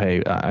guy. So,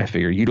 hey, I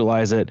figure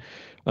utilize it.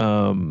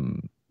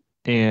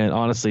 And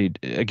honestly,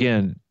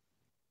 again,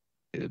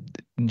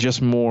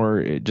 just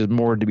more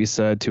to be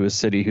said to a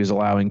city who's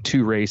allowing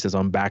 2 races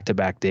on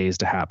back-to-back days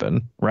to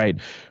happen, right?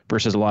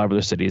 Versus a lot of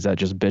other cities that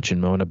just bitch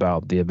and moan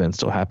about the event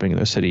still happening in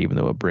their city, even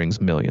though it brings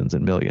millions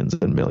and millions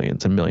and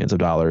millions and millions of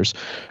dollars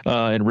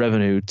in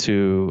revenue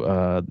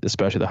to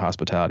especially the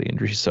hospitality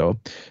industry. So,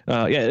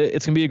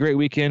 it's going to be a great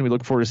weekend. We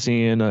look forward to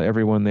seeing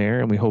everyone there,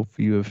 and we hope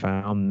you have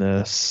found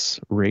this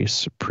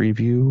race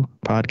preview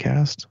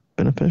podcast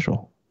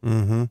beneficial.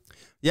 Mm-hmm.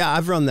 Yeah,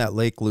 I've run that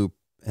lake loop.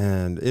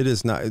 And it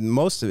is not,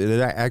 most of it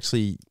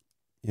actually,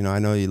 I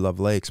know you love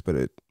lakes,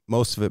 but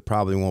most of it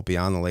probably won't be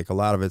on the lake. A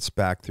lot of it's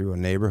back through a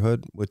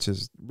neighborhood, which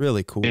is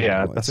really cool.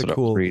 Yeah, that's what I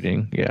was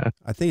reading. Yeah.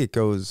 I think it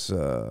goes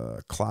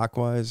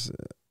clockwise.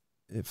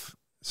 If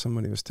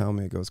somebody was telling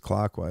me it goes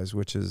clockwise,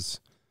 which is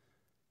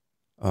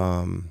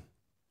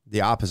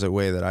the opposite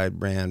way that I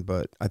ran.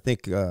 But I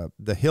think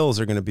the hills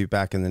are going to be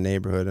back in the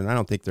neighborhood, and I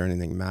don't think they're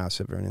anything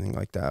massive or anything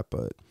like that,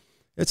 but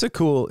it's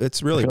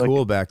really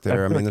cool back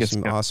there. I mean, there's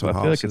some awesome houses.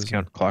 I feel like it's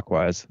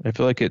counterclockwise. I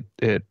feel like it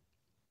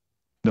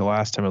the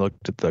last time I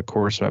looked at the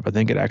course map, I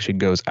think it actually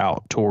goes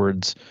out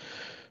towards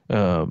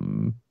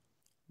towards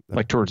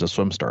the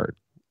swim start.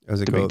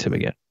 As it goes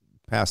again.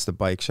 Past the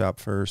bike shop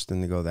first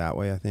and they go that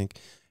way, I think.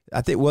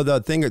 Well,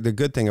 the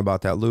good thing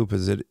about that loop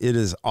is it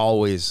is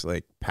always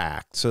like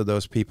packed. So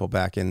those people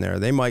back in there,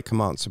 they might come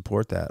out and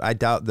support that. I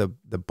doubt the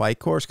bike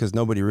course, because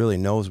nobody really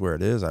knows where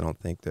it is. I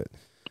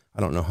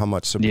don't know how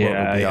much support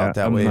will be out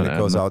that way, and it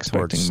goes out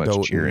towards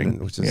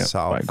Stoughton, which is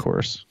south. Bike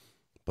course.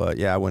 But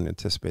yeah, I wouldn't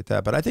anticipate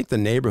that. But I think the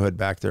neighborhood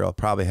back there will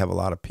probably have a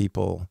lot of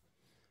people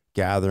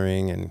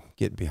gathering and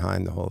get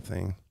behind the whole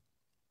thing.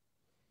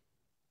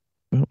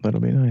 Well, that'll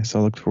be nice. I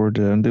look forward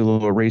to do a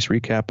little race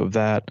recap of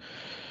that.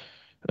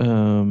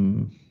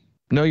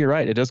 No, you're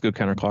right. It does go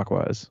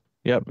counterclockwise.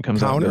 Yep, it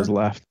comes out and goes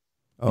left.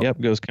 Oh.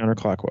 Yep, goes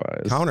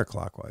counterclockwise.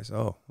 Counterclockwise.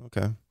 Oh,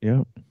 okay.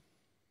 Yep.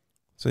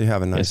 So you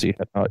have a nice. So you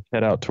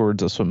head out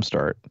towards a swim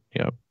start.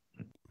 Yep.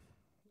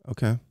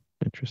 Okay.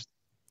 Interesting.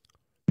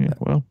 Yeah,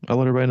 well, I'll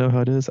let everybody know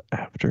how it is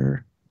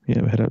after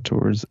head out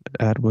towards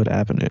Atwood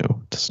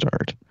Avenue to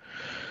start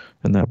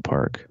in that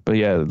park. But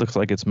yeah, it looks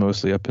like it's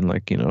mostly up in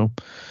like,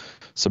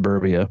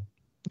 suburbia.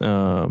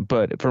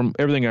 But from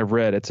everything I've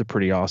read, it's a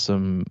pretty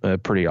awesome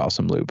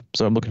loop.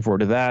 So I'm looking forward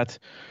to that.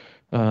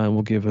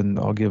 I'll give a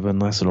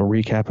nice little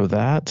recap of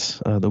that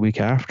the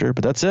week after.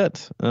 But that's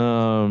it.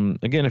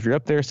 Again, if you're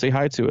up there, say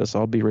hi to us.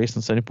 I'll be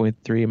racing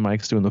 70.3.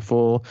 Mike's doing the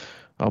full.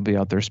 I'll be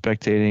out there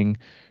spectating.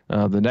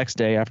 The next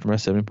day after my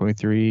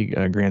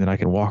 7.3, granted I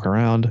can walk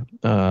around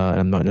and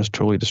I'm not just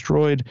totally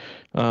destroyed,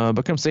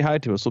 but come say hi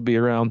to us. We'll be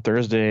around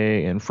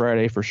Thursday and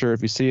Friday for sure.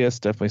 If you see us,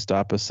 definitely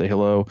stop us, say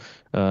hello,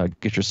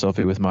 get your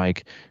selfie with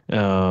Mike.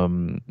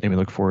 And we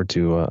look forward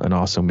to an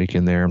awesome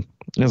weekend there.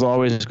 As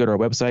always, just go to our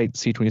website,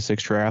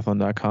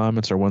 c26triathlon.com.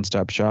 It's our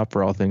one-stop shop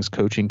for all things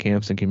coaching,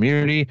 camps, and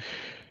community.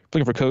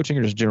 Looking for coaching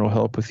or just general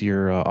help with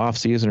your off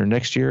season or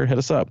next year, hit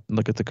us up.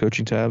 Look at the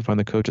coaching tab, find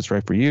the coach that's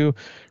right for you.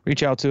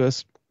 Reach out to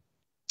us.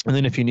 And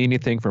then if you need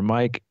anything from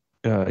Mike,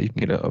 you can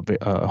get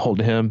a hold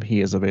of him. He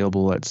is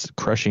available at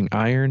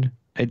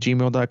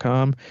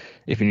CrushingIron@gmail.com.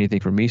 If you need anything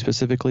from me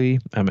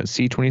specifically, I'm at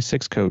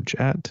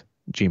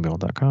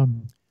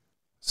c26coach@gmail.com.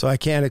 So I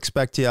can't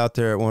expect you out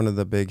there at one of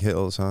the big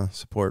hills, huh?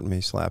 Supporting me,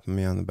 slapping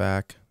me on the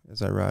back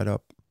as I ride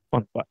up.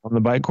 On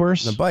the bike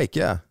course? The bike,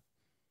 yeah.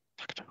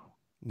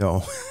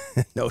 No,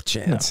 no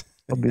chance. No.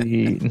 I'll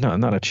be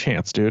not a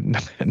chance, dude.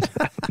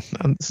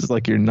 This is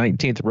like your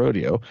 19th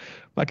rodeo. I'm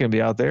not gonna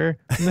be out there.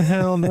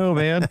 Hell no,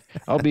 man.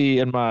 I'll be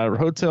in my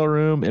hotel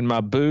room in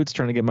my boots,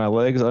 trying to get my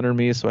legs under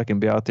me so I can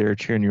be out there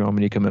cheering you on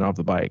when you come in off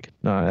the bike.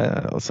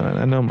 No, listen,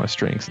 I know my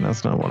strengths, and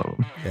that's not one of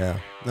them. Yeah,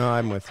 no,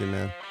 I'm with you,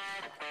 man.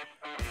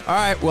 All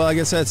right, well, I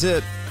guess that's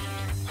it.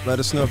 Let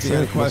us know if you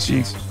have any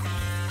questions.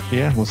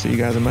 We'll see you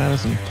guys in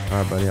Madison.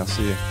 All right, buddy. I'll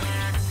see you.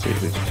 See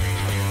you.